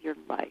rest of your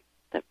life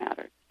that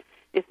matters.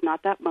 It's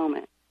not that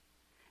moment.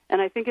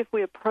 And I think if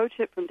we approach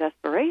it from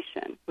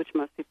desperation, which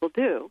most people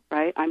do,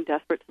 right? I'm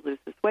desperate to lose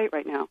this weight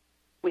right now.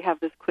 We have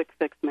this quick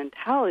fix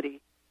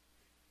mentality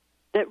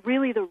that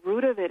really the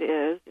root of it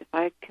is, if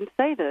I can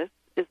say this,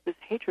 is this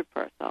hatred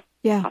for ourselves.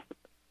 Yeah. Possibly.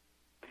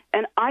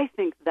 And I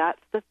think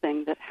that's the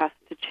thing that has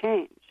to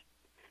change.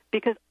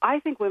 Because I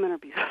think women are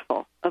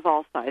beautiful of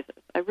all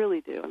sizes. I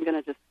really do. I'm going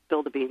to just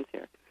spill the beans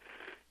here.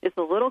 It's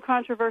a little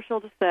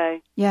controversial to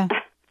say. Yeah.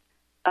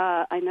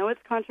 I know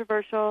it's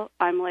controversial.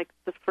 I'm like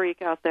the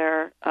freak out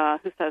there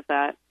who says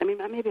that. I mean,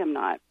 maybe I'm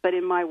not. But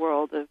in my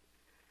world,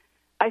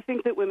 I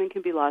think that women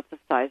can be lots of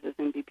sizes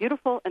and be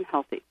beautiful and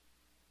healthy.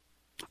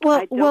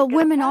 Well,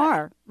 women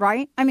are,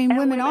 right? I mean,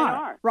 women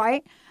are,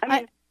 right?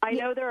 I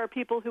know there are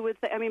people who would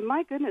say,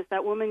 my goodness,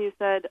 that woman you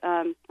said,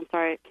 I'm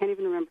sorry, I can't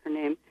even remember her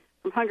name,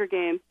 from Hunger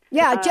Games.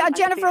 Yeah,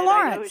 Jennifer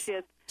Lawrence. I know who she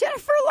is.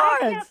 Jennifer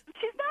Lawrence.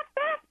 She's not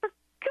fat. For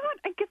God,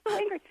 I get so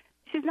angry.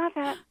 She's not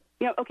fat.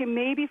 Okay,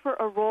 maybe for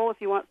a role,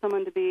 if you want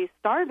someone to be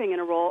starving in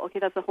a role, okay,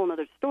 that's a whole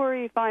other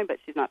story, fine, but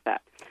she's not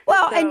fat.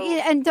 Well, so,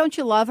 and don't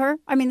you love her?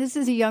 I mean, this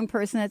is a young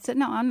person that said,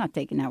 no, I'm not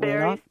taking that weight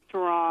off. Very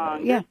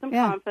strong. There's some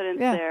confidence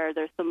there.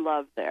 There's some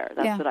love there.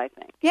 That's what I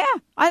think. Yeah,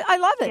 I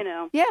love it.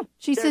 You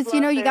she says,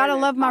 you got to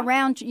love my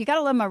round. You got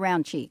to love my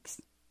round cheeks.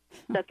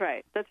 That's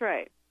right.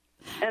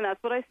 And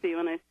that's what I see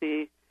when I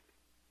see,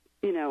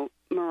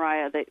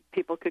 Mariah. That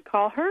people could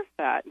call her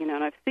fat, and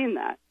I've seen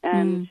that,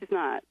 and she's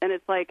not. And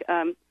it's like,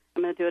 I'm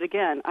going to do it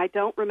again. I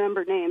don't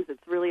remember names.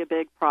 It's really a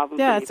big problem.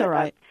 Yeah, that's all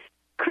right.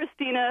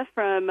 Christina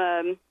from,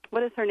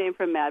 what is her name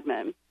from Mad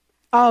Men?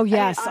 Oh,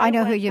 yes. I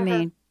know who you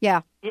mean.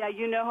 Yeah. Yeah,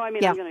 you know who I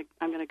mean? Yeah.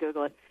 I'm gonna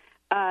Google it.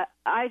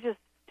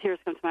 Tears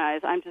come to my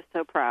eyes. I'm just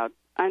so proud.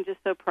 I'm just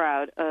so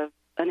proud of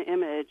an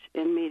image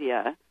in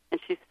media,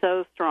 and she's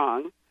so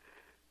strong.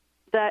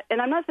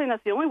 And I'm not saying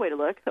that's the only way to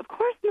look. Of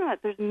course not.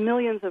 There's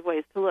millions of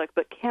ways to look,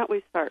 but can't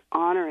we start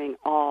honoring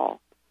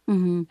all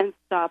and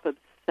stop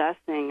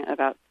obsessing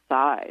about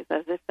size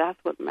as if that's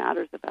what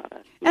matters about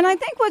us? And I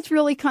think what's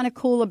really kind of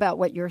cool about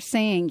what you're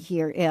saying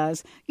here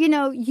is,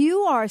 you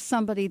are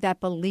somebody that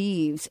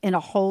believes in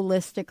a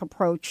holistic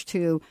approach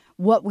to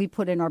what we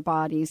put in our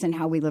bodies and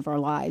how we live our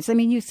lives. I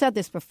mean, you said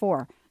this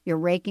before. You're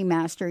a Reiki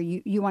master.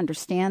 You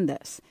understand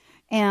this.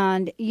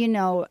 And,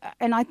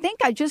 and I think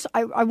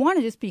I want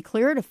to just be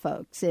clear to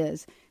folks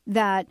is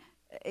that,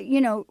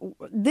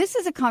 this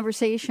is a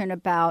conversation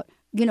about,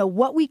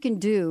 what we can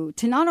do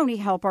to not only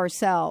help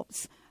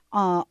ourselves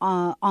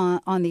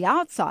on the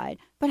outside,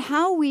 but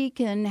how we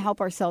can help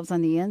ourselves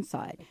on the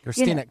inside.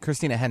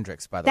 Christina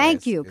Hendricks, by the way.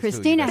 Thank you,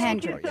 Christina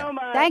Hendricks. Thank you so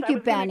much. Thank you, I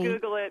was gonna Benny.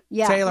 Google it.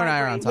 Yeah. Taylor and I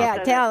are on top.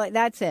 Yeah, Taylor,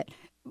 that's it.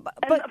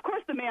 But of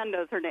course, the man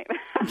knows her name.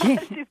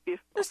 She's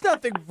beautiful. There's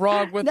nothing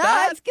wrong with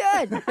that. No, it's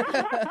good.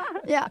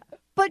 Yeah,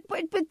 but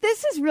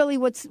this is really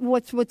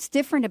what's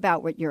different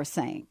about what you're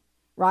saying,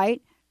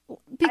 right?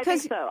 Because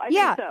I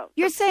think so.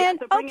 You're saying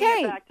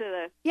okay. It back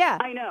to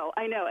I know,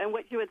 and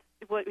what you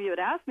would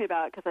ask me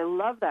about, because I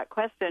love that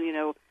question.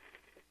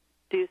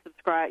 Do you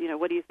subscribe?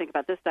 What do you think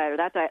about this diet or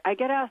that diet? I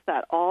get asked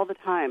that all the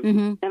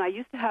time, and I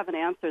used to have an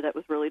answer that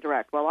was really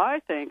direct. Well, I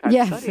think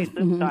I've studied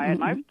this diet,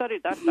 and I've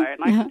studied that diet,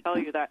 and I can tell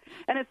you that.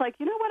 And it's like,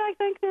 you know what I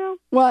think now?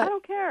 What? I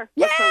don't care.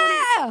 Yeah,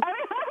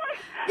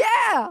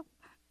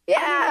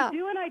 yeah. I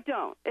do and I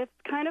don't. It's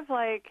kind of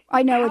like,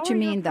 I know what you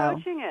mean,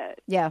 though. though.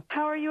 It? Yeah.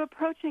 How are you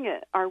approaching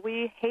it? Are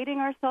we hating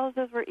ourselves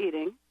as we're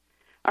eating?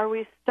 Are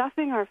we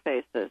stuffing our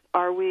faces?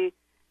 Are we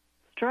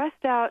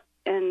stressed out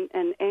and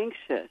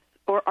anxious?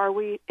 Or are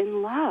we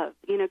in love?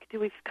 Do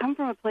we come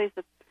from a place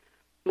of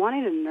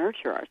wanting to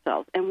nurture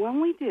ourselves? And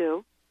when we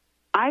do,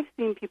 I've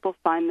seen people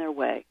find their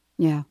way.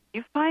 Yeah.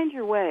 You find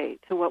your way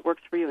to what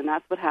works for you, and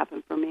that's what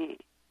happened for me.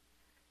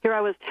 Here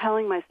I was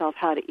telling myself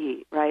how to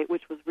eat, right,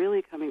 which was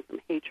really coming from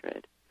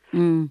hatred.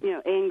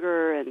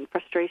 Anger and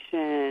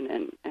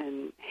frustration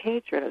and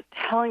hatred. I was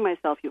telling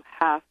myself you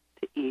have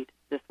to eat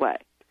this way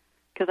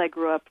because I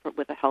grew up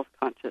with a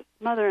health-conscious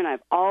mother, and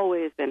I've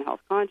always been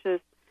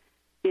health-conscious.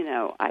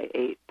 I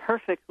ate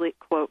perfectly,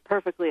 quote,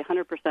 perfectly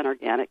 100%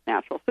 organic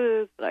natural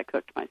foods that I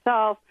cooked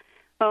myself.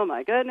 Oh,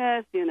 my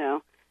goodness,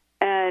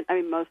 And, I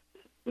mean,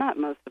 not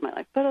most of my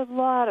life, but a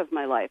lot of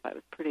my life, I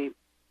was pretty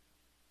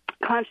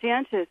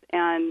conscientious.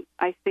 And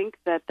I think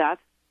that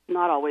that's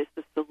not always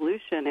the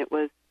solution. It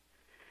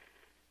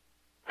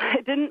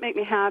didn't make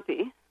me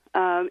happy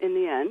in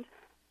the end.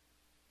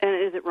 And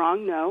is it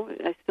wrong? No.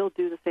 I still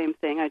do the same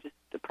thing. I just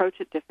approach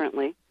it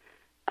differently.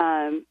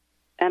 And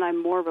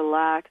I'm more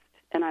relaxed.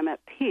 And I'm at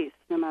peace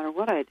no matter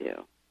what I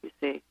do, you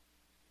see.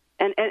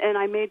 And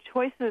I made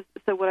choices.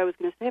 So what I was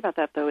going to say about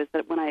that, though, is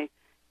that when I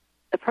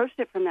approached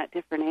it from that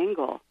different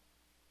angle,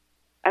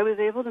 I was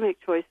able to make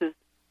choices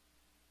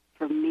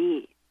for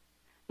me,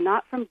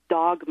 not from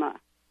dogma,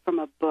 from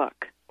a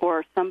book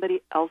or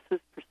somebody else's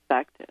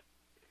perspective.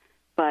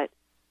 But,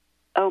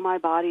 my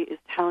body is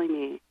telling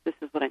me this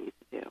is what I need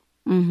to do.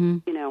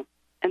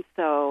 And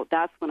so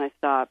that's when I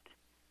stopped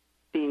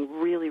being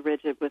really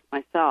rigid with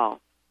myself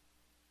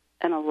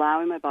and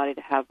allowing my body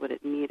to have what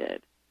it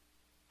needed.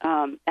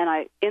 And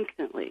I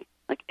instantly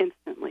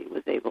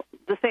was able,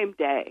 the same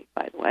day,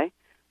 by the way,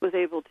 was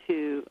able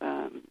to,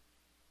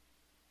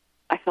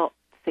 I felt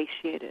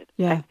satiated.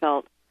 Yeah. I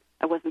felt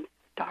I wasn't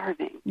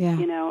starving. Yeah.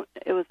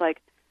 It was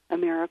like a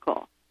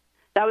miracle.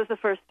 That was the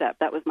first step.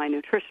 That was my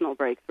nutritional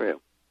breakthrough.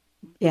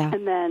 Yeah.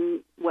 And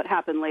then what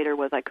happened later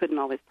was I couldn't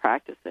always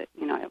practice it.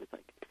 I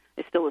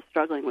still was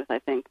struggling with, I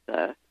think,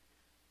 the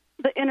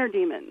inner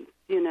demons,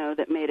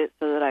 that made it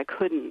so that I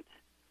couldn't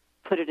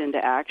put it into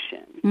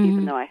action,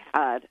 even though I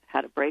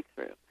had a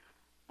breakthrough.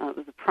 It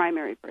was a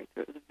primary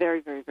breakthrough. It was a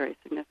very, very, very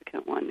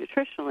significant one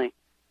nutritionally,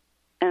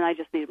 and I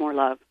just need more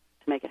love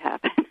to make it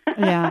happen.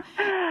 Yeah.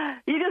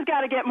 You just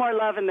got to get more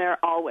love in there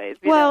always.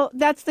 Well,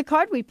 that's the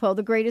card we pull.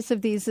 The greatest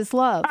of these is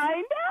love.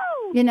 I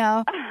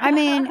know. I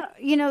mean,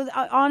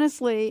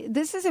 honestly,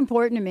 this is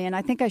important to me, and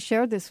I think I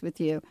shared this with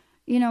you.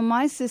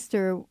 My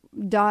sister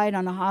died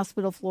on a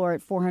hospital floor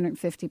at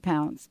 450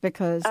 pounds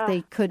because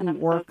they couldn't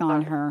work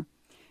on her.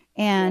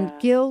 And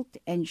guilt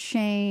and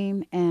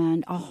shame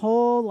and a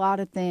whole lot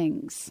of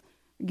things,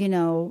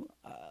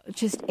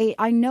 just ate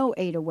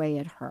away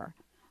at her.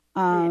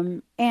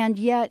 And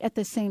yet at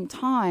the same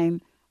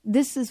time,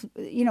 this is,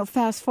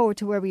 fast forward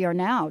to where we are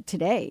now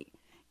today.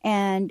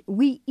 And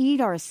we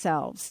eat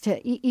ourselves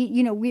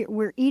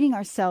we're eating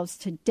ourselves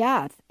to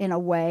death in a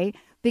way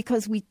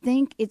because we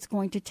think it's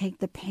going to take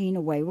the pain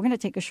away. We're going to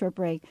take a short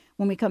break.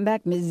 When we come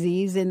back, Ms.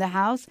 Z's in the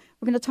house.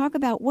 We're going to talk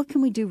about what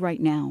can we do right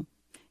now.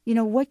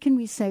 What can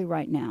we say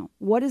right now?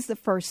 What is the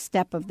first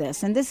step of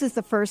this? And this is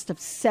the first of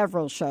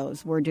several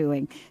shows we're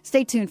doing.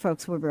 Stay tuned,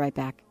 folks. We'll be right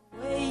back.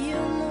 Way you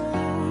move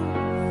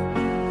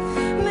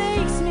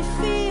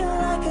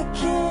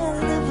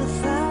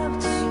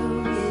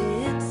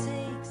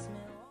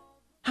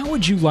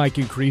would you like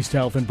increased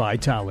health and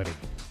vitality?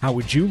 How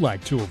would you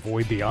like to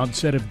avoid the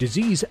onset of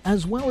disease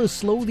as well as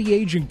slow the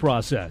aging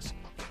process?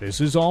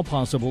 This is all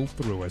possible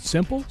through a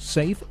simple,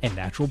 safe, and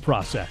natural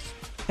process.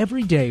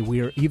 Every day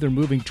we are either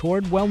moving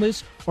toward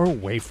wellness or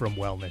away from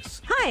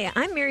wellness. Hi,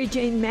 I'm Mary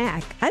Jane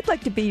Mack. I'd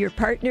like to be your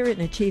partner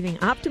in achieving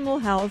optimal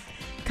health.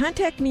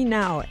 Contact me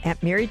now at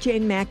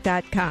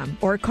maryjanemack.com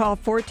or call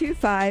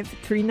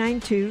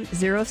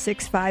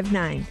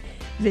 425-392-0659.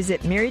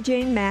 Visit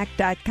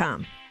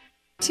maryjanemack.com.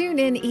 Tune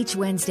in each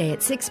Wednesday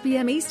at 6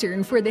 p.m.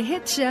 Eastern for the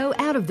hit show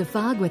Out of the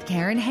Fog with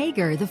Karen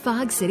Hager, the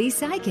Fog City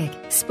Psychic.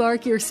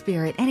 Spark your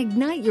spirit and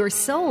ignite your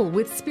soul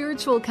with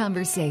spiritual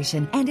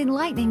conversation and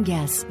enlightening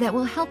guests that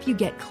will help you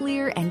get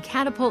clear and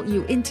catapult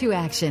you into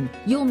action.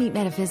 You'll meet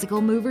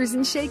metaphysical movers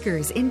and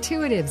shakers,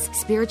 intuitives,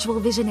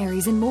 spiritual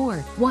visionaries, and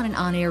more. Want an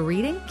on-air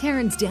reading?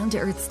 Karen's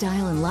down-to-earth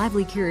style and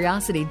lively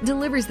curiosity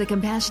delivers the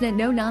compassionate,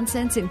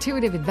 no-nonsense,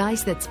 intuitive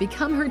advice that's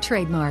become her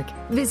trademark.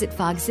 Visit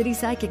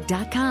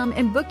fogcitypsychic.com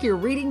and book your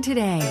reading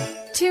today.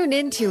 Tune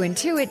in to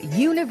Intuit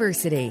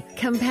University,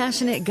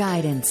 compassionate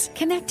guidance,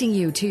 connecting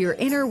you to your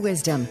inner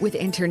wisdom with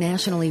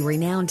internationally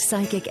renowned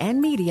psychic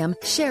and medium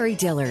Sherry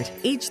Dillard.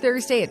 Each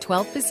Thursday at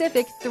 12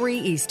 Pacific, 3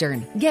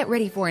 Eastern. Get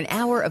ready for an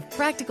hour of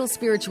practical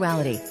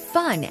spirituality,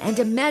 fun, and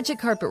a magic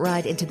carpet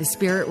ride into the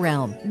spirit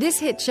realm. This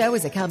hit show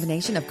is a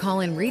combination of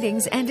call-in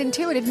readings and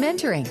intuitive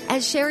mentoring,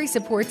 as Sherry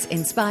supports,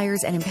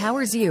 inspires, and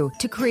empowers you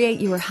to create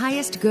your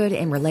highest good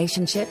in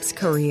relationships,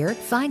 career,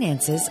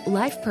 finances,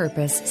 life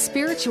purpose,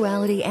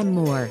 spirituality, and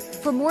more.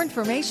 For more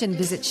information,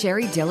 visit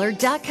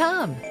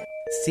sherrydillard.com.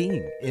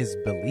 Seeing is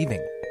believing.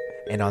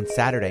 And on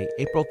Saturday,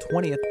 April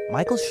 20th,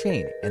 Michael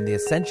Shane and the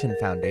Ascension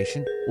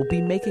Foundation will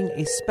be making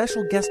a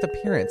special guest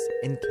appearance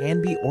in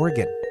Canby,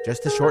 Oregon,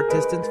 just a short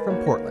distance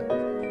from Portland.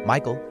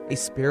 Michael, a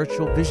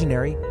spiritual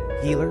visionary,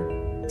 healer,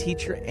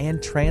 teacher,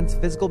 and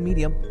trans-physical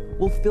medium,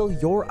 will fill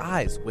your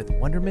eyes with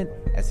wonderment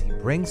as he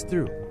brings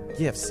through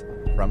gifts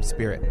from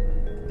Spirit.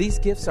 These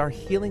gifts are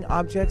healing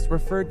objects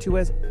referred to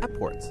as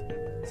apports,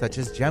 such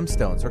as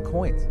gemstones or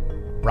coins,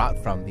 brought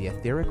from the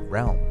etheric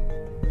realm.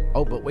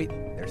 Oh, but wait,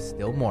 there's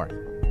still more.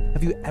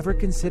 Have you ever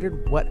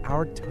considered what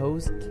our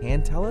toes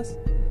can tell us?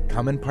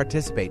 Come and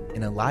participate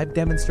in a live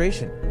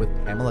demonstration with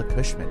Pamela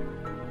Cushman.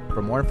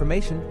 For more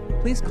information,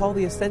 please call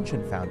the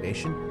Ascension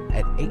Foundation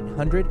at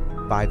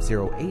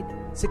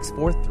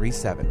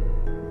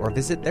 800-508-6437 or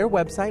visit their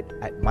website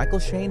at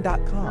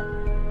michaelshane.com.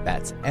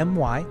 That's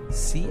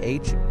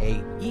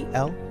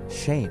MYCHAEL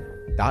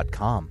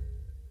Shane.com.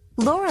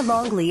 Laura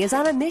Longley is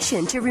on a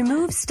mission to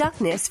remove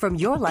stuckness from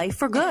your life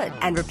for good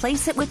and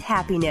replace it with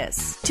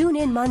happiness. Tune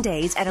in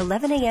Mondays at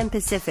 11 a.m.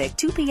 Pacific,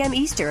 2 p.m.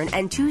 Eastern,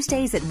 and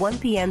Tuesdays at 1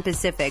 p.m.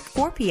 Pacific,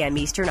 4 p.m.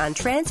 Eastern on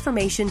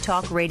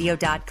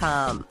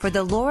TransformationTalkRadio.com for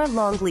The Laura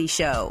Longley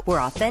Show,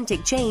 where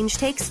authentic change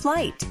takes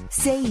flight.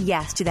 Say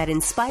yes to that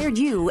inspired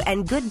you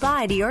and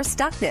goodbye to your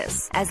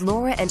stuckness as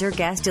Laura and her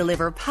guests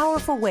deliver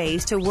powerful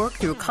ways to work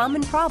through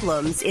common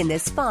problems in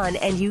this fun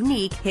and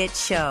unique hit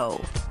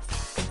show.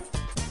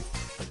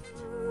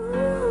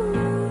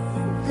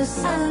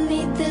 'Cause I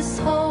need this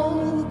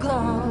hole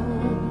gone.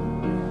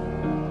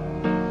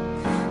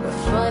 We're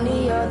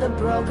funny, you're the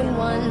broken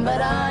one,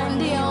 but I'm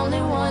the only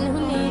one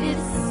who needed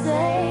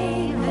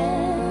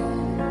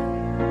saving.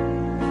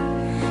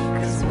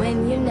 'Cause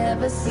when you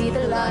never see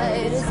the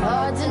light, it's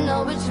hard to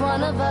know which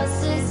one of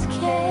us is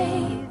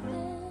caving.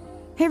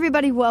 Hey,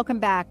 everybody, welcome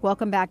back.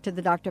 Welcome back to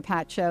the Dr.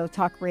 Pat Show,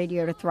 Talk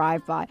Radio to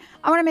Thrive By.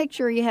 I want to make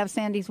sure you have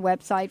Sandy's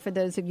website. For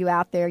those of you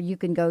out there, you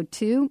can go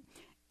to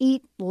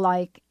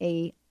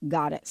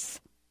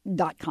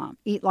eatlikeagoddess.com.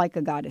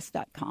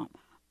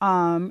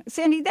 eatlikeagoddess.com.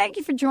 Sandy, thank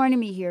you for joining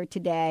me here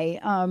today.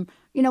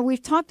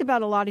 We've talked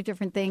about a lot of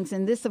different things,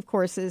 and this, of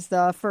course, is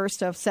the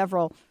first of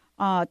several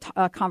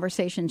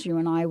conversations you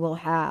and I will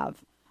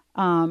have.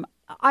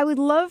 I would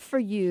love for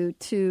you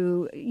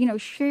to,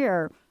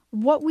 share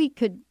what we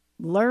could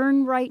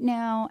learn right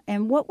now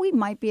and what we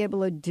might be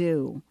able to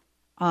do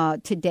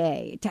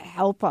today to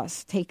help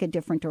us take a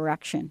different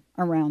direction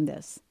around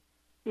this.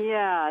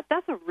 Yeah,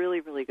 that's a really,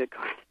 really good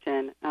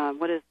question.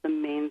 What is the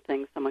main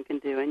thing someone can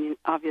do? And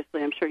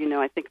obviously, I'm sure you know,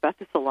 I think about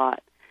this a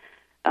lot.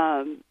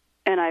 And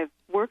I've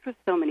worked with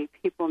so many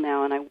people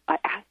now, and I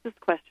ask this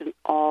question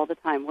all the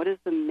time. What is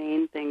the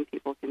main thing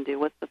people can do?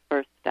 What's the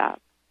first step?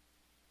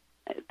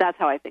 That's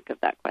how I think of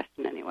that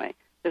question anyway.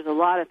 There's a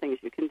lot of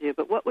things you can do,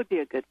 but what would be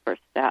a good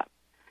first step?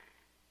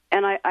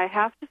 And I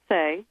have to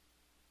say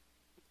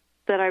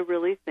that I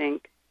really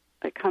think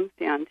it comes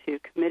down to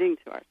committing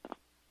to ourselves.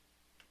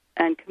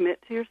 And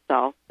commit to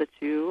yourself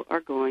that you are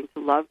going to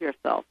love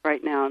yourself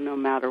right now no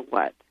matter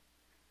what.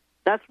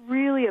 That's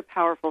really a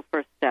powerful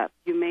first step.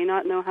 You may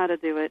not know how to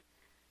do it,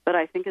 but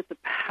I think it's a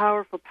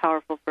powerful,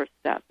 powerful first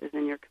step is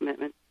in your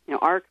commitment,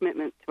 our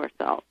commitment to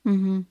ourselves.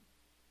 Mm-hmm.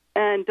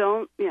 And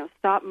don't,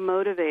 stop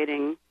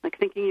motivating,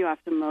 thinking you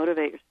have to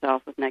motivate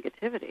yourself with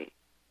negativity,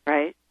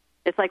 right?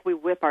 It's like we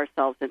whip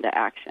ourselves into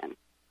action,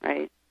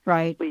 right?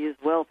 Right. We use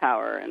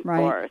willpower and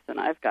force, and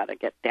I've got to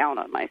get down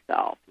on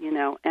myself,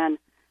 and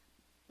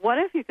what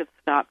if you could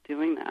stop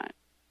doing that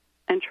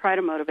and try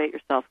to motivate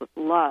yourself with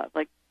love,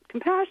 like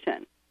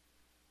compassion.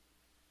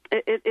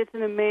 It's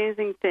an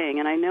amazing thing,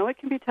 and I know it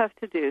can be tough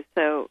to do.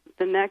 So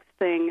the next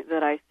thing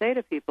that I say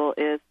to people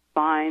is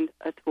find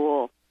a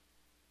tool,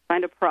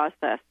 find a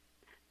process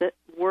that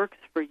works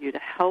for you to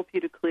help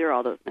you to clear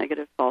all those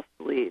negative false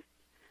beliefs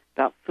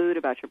about food,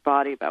 about your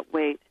body, about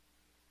weight,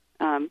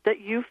 that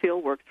you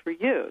feel works for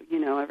you. You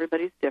know,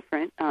 everybody's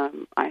different.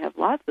 I have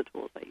lots of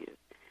tools I use.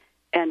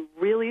 And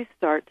really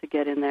start to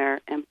get in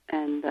there and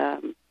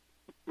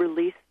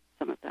release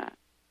some of that.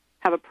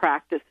 Have a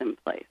practice in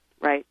place,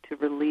 right, to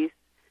release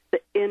the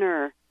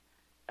inner,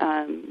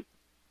 I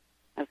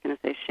was going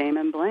to say shame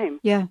and blame.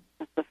 Yeah.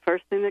 That's the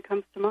first thing that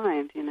comes to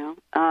mind, you know.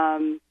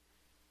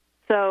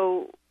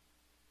 So,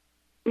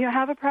 you know,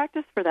 have a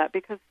practice for that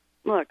because,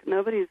 look,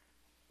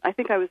 I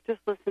think I was just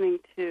listening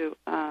to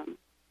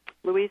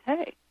Louise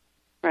Hay,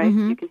 right?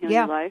 Mm-hmm. You Can Heal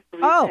Your Life.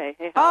 Louise Hay.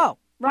 Hey, right.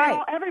 You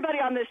know, everybody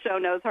on this show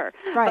knows her.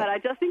 Right.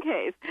 But just in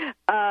case,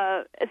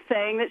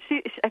 saying that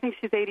I think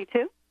she's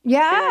 82.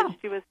 Yeah. And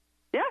she was,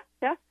 yeah.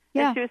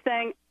 And she was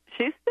saying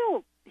she's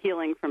still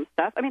healing from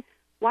stuff. I mean,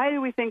 why do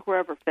we think we're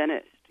ever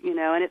finished, you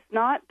know? And it's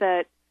not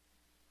that,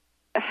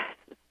 it's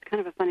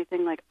kind of a funny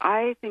thing, like,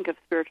 I think of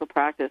spiritual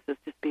practice as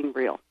just being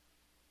real.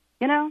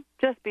 You know,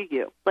 just be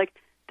you. Like,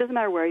 it doesn't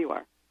matter where you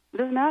are. It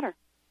doesn't matter.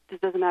 It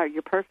just doesn't matter.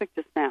 You're perfect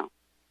just now.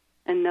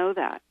 And know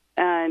that.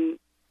 And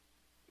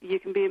you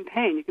can be in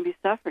pain. You can be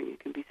suffering. You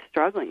can be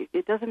struggling.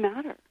 It doesn't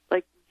matter.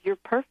 Like, you're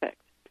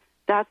perfect.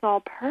 That's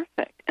all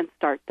perfect. And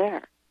start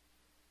there.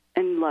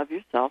 And love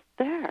yourself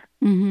there.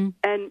 Mm-hmm.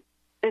 And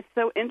it's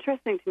so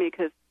interesting to me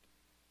because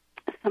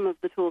some of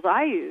the tools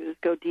I use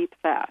go deep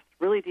fast,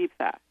 really deep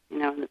fast, you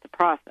know, and it's a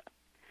process.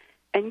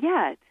 And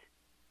yet,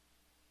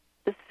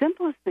 the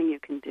simplest thing you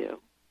can do,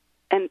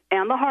 and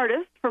the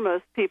hardest for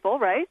most people,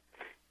 right?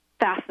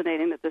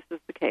 Fascinating that this is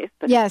the case,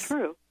 but yes. It's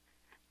true,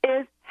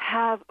 is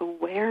have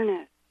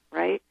awareness,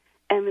 right?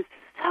 And it's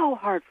so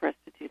hard for us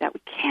to do that.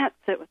 We can't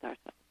sit with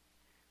ourselves.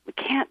 We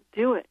can't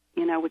do it,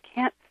 you know. We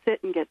can't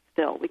sit and get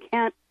still. We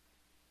can't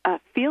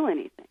feel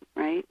anything,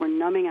 right? We're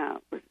numbing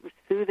out. We're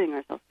soothing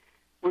ourselves.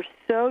 We're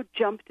so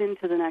jumped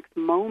into the next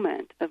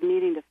moment of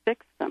needing to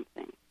fix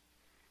something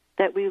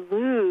that we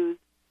lose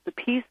the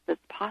peace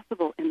that's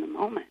possible in the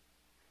moment.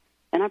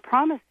 And I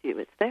promise you,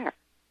 it's there.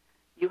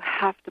 You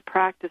have to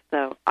practice,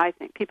 though. I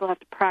think people have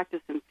to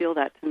practice and feel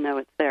that to know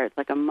it's there. It's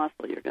like a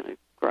muscle you're going to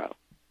grow.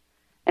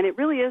 And it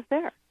really is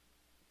there.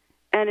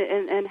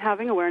 And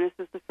having awareness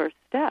is the first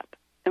step.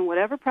 And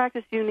whatever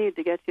practice you need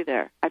to get you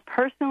there. I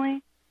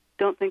personally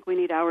don't think we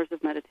need hours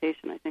of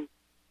meditation. I think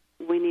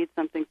we need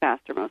something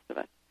faster, most of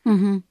us.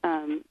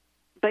 Mm-hmm.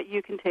 But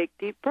you can take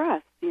deep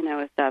breaths, you know,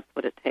 if that's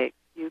what it takes.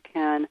 You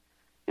can,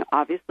 you know,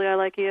 obviously I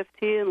like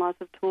EFT and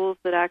lots of tools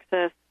that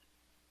access,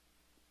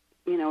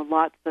 you know,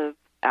 lots of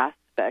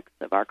aspects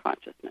of our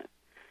consciousness.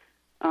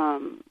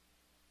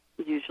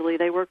 Usually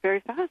they work very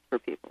fast for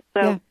people.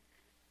 So,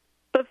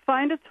 But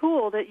find a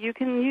tool that you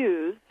can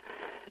use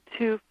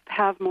to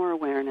have more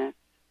awareness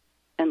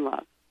and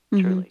love,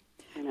 truly,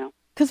 you know.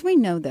 Because we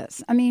know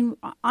this. I mean,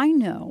 I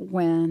know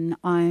when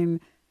I'm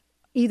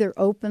either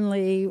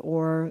openly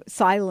or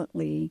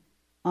silently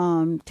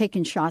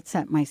taking shots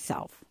at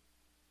myself,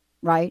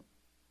 right?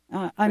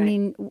 I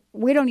mean,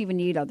 we don't even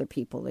need other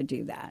people to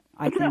do that.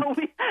 I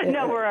think.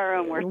 No, we're our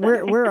own worst.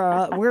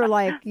 We're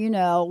like, you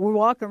know, we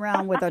walk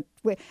around with a,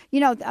 you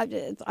know,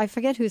 I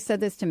forget who said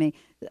this to me.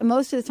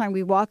 Most of the time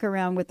we walk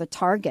around with a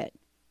target,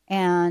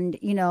 and,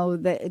 you know,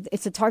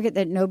 it's a target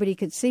that nobody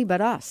could see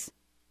but us.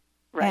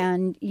 Right.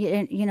 And,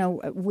 you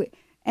know,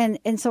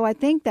 and so I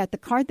think that the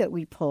card that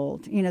we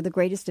pulled, you know, the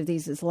greatest of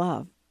these is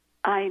love.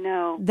 I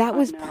know. That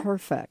was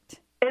perfect.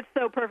 It's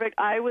so perfect.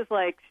 I was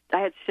like, I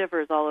had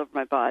shivers all over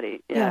my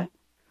body. Yeah.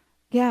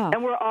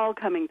 And we're all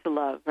coming to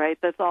love, right?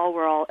 That's all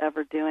we're all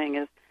ever doing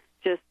is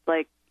just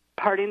like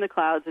parting the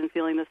clouds and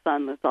feeling the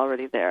sun that's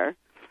already there.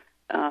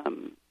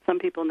 Some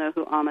people know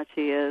who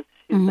Amachi is.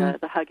 She's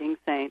the hugging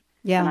saint.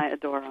 Yeah. And I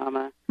adore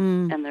Amma.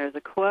 And there's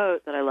a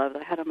quote that I love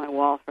that I had on my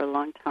wall for a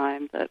long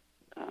time that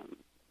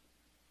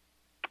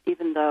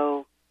even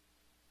though,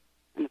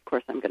 and of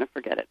course I'm going to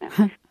forget it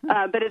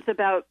now, but it's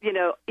about, you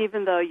know,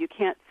 even though you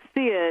can't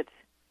see it,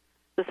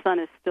 the sun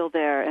is still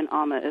there and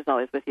Amma is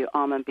always with you,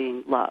 Amma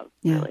being love,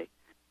 really.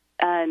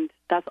 And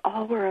that's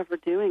all we're ever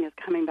doing is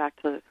coming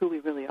back to who we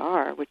really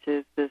are, which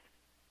is this,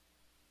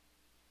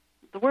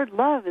 the word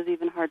love is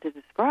even hard to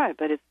describe,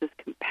 but it's this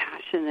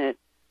compassionate,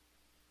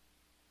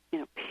 you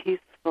know,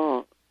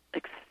 peaceful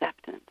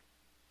acceptance,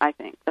 I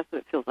think. That's what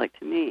it feels like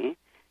to me.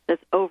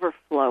 That's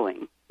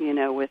overflowing, you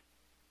know, with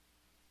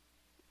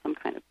some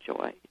kind of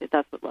joy.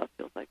 That's what love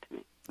feels like to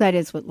me. That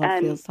is what love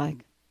feels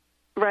like.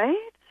 Right?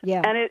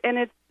 Yeah. And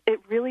it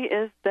really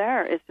is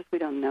there. It's just we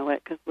don't know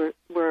it because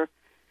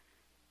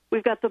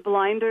we've got the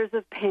blinders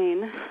of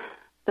pain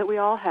that we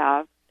all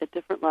have at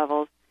different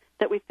levels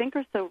that we think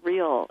are so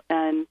real.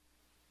 And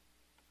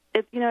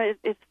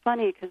it's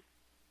funny because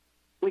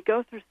we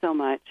go through so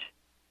much.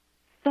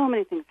 So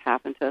many things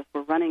happen to us.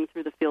 We're running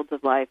through the fields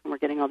of life and we're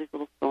getting all these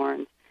little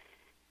thorns.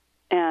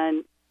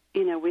 And,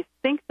 you know, we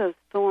think those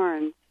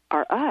thorns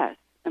are us,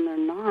 and they're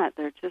not.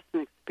 They're just an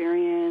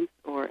experience,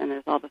 and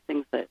there's all the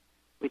things that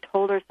we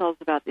told ourselves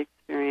about the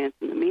experience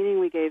and the meaning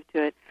we gave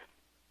to it.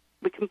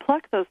 We can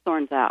pluck those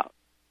thorns out.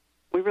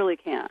 We really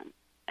can.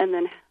 And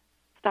then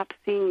stop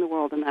seeing the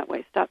world in that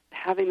way. Stop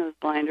having those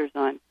blinders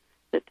on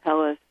that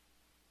tell us,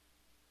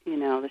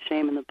 the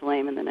shame and the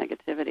blame and the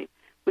negativity.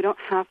 We don't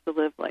have to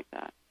live like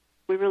that.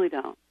 We really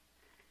don't.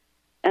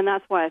 And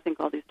that's why I think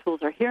all these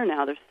tools are here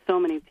now. There's so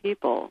many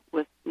people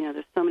with,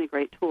 there's so many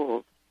great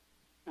tools.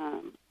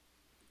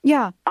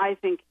 I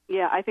think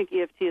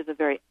EFT is a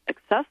very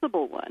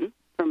accessible one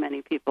for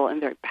many people and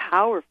very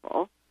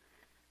powerful.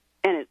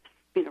 And it's,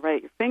 right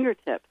at your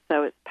fingertips,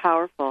 so it's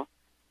powerful.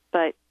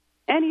 But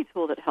any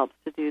tool that helps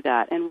to do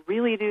that and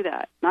really do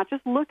that, not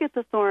just look at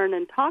the thorn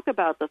and talk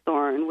about the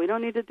thorn. We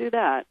don't need to do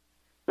that.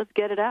 Let's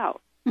get it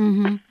out.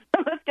 Mm-hmm.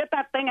 Let's get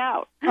that thing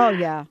out. Oh,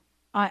 yeah.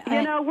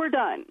 We're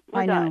done.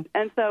 We're done.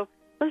 And so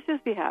let's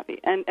just be happy.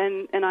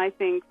 And I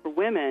think for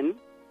women,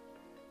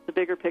 the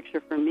bigger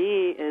picture for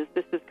me is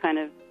this is kind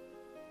of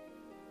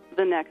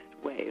the next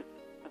wave.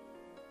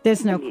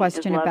 There's no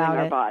question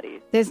about it.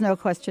 Bodies. There's no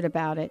question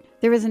about it.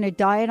 There isn't a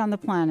diet on the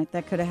planet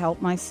that could have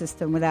helped my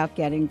system without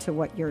getting to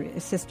what you're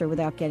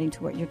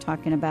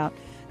talking about.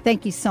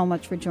 Thank you so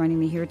much for joining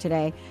me here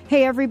today.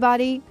 Hey,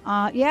 everybody.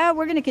 We're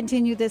going to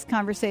continue this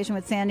conversation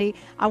with Sandy.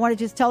 I want to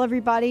just tell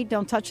everybody,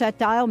 don't touch that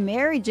dial.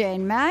 Mary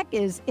Jane Mack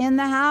is in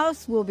the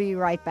house. We'll be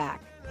right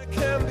back. I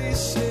can be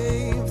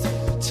saved.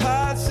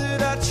 Tides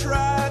that I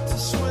tried to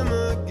swim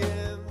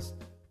against.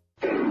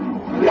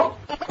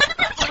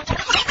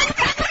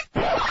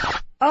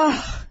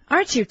 Oh,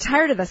 aren't you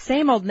tired of the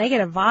same old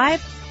negative vibe?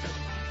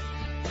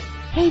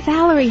 Hey,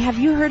 Valerie, have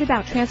you heard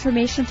about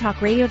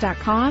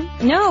TransformationTalkRadio.com?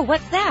 No,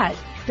 what's that?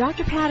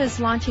 Dr. Pat is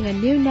launching a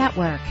new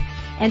network.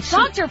 And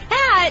Dr.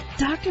 Pat?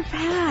 Dr.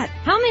 Pat.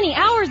 How many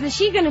hours is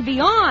she going to be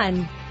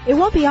on? It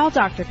won't be all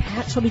Dr.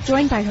 Pat. She'll be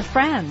joined by her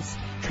friends,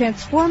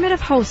 transformative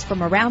hosts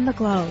from around the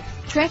globe.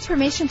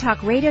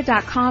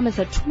 TransformationTalkRadio.com is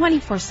a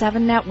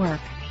 24/7 network.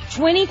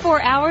 24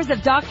 hours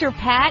of Dr.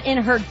 Pat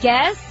and her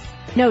guests?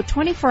 No,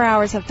 24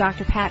 hours of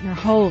Dr. Pat and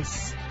her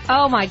hosts.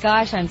 Oh my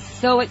gosh, I'm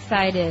so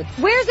excited.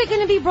 Where's it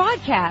going to be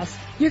broadcast?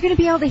 You're going to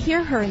be able to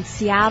hear her in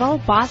Seattle,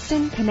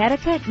 Boston,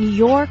 Connecticut, New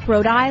York,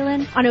 Rhode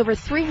Island, on over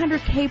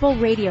 300 cable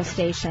radio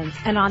stations,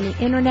 and on the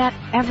internet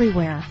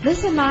everywhere.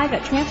 Listen live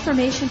at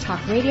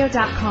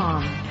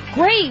TransformationTalkRadio.com.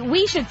 Great,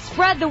 we should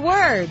spread the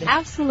word.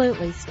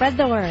 Absolutely, spread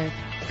the word.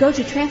 Go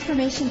to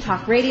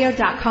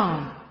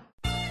TransformationTalkRadio.com.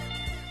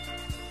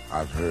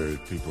 I've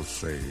heard people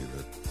say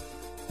that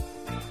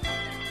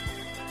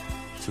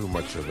too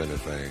much of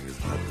anything is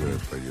not good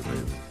for you,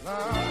 baby.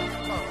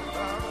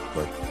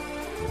 But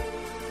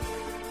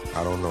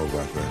I don't know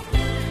about that.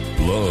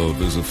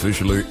 Love is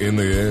officially in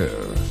the air.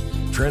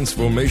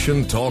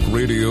 Transformation Talk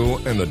Radio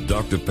and the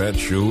Dr. Pat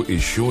Show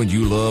is showing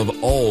you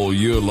love all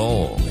year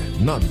long,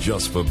 not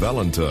just for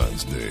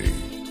Valentine's Day.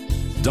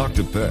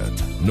 Dr. Pat,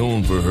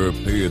 known for her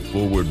Pay It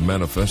Forward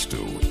manifesto,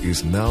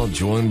 is now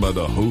joined by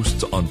the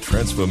hosts on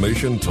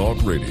Transformation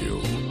Talk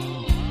Radio.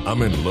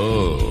 I'm in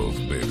love,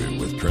 baby,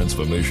 with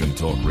Transformation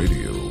Talk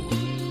Radio.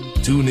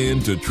 Tune in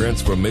to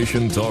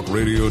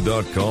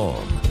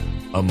TransformationTalkRadio.com.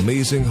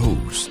 Amazing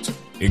hosts,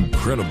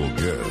 incredible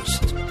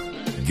guests.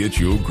 Get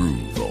your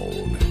groove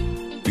on.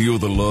 Feel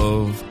the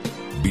love,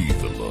 be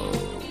the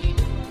love.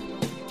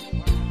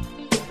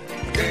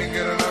 Can't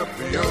get enough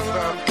of your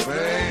love,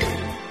 babe.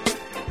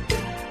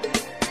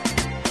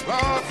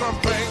 Lord, some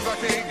things I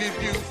can't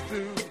get used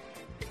to.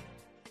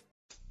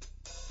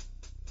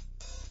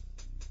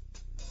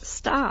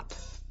 Stop.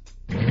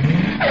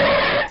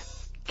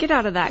 Get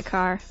out of that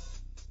car.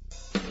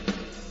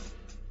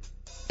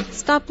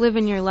 Stop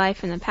living your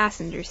life in the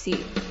passenger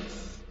seat.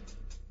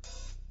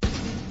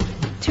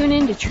 Tune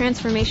in to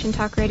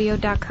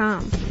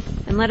TransformationTalkRadio.com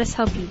and let us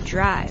help you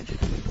drive.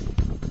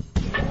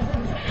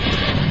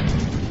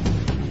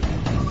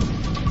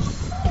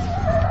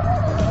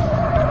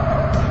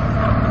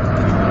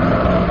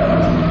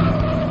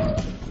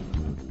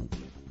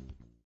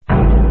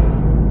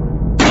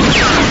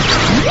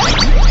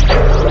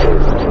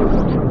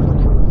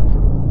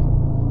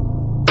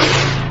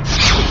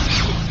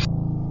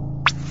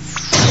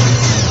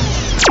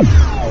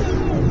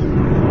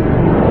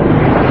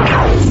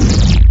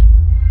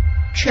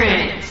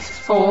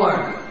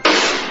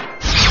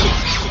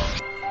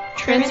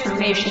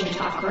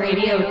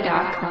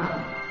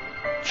 TransformationTalkRadio.com.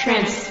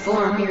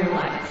 Transform your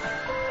life.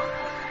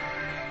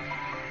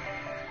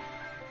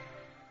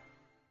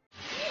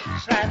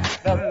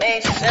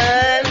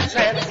 Transformation,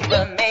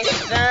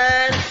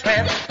 transformation,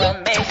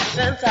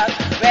 transformation talk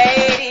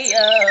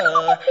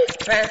radio.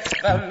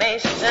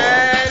 Transformation,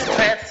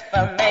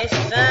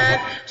 transformation,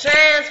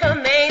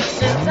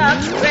 transformation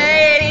talk radio.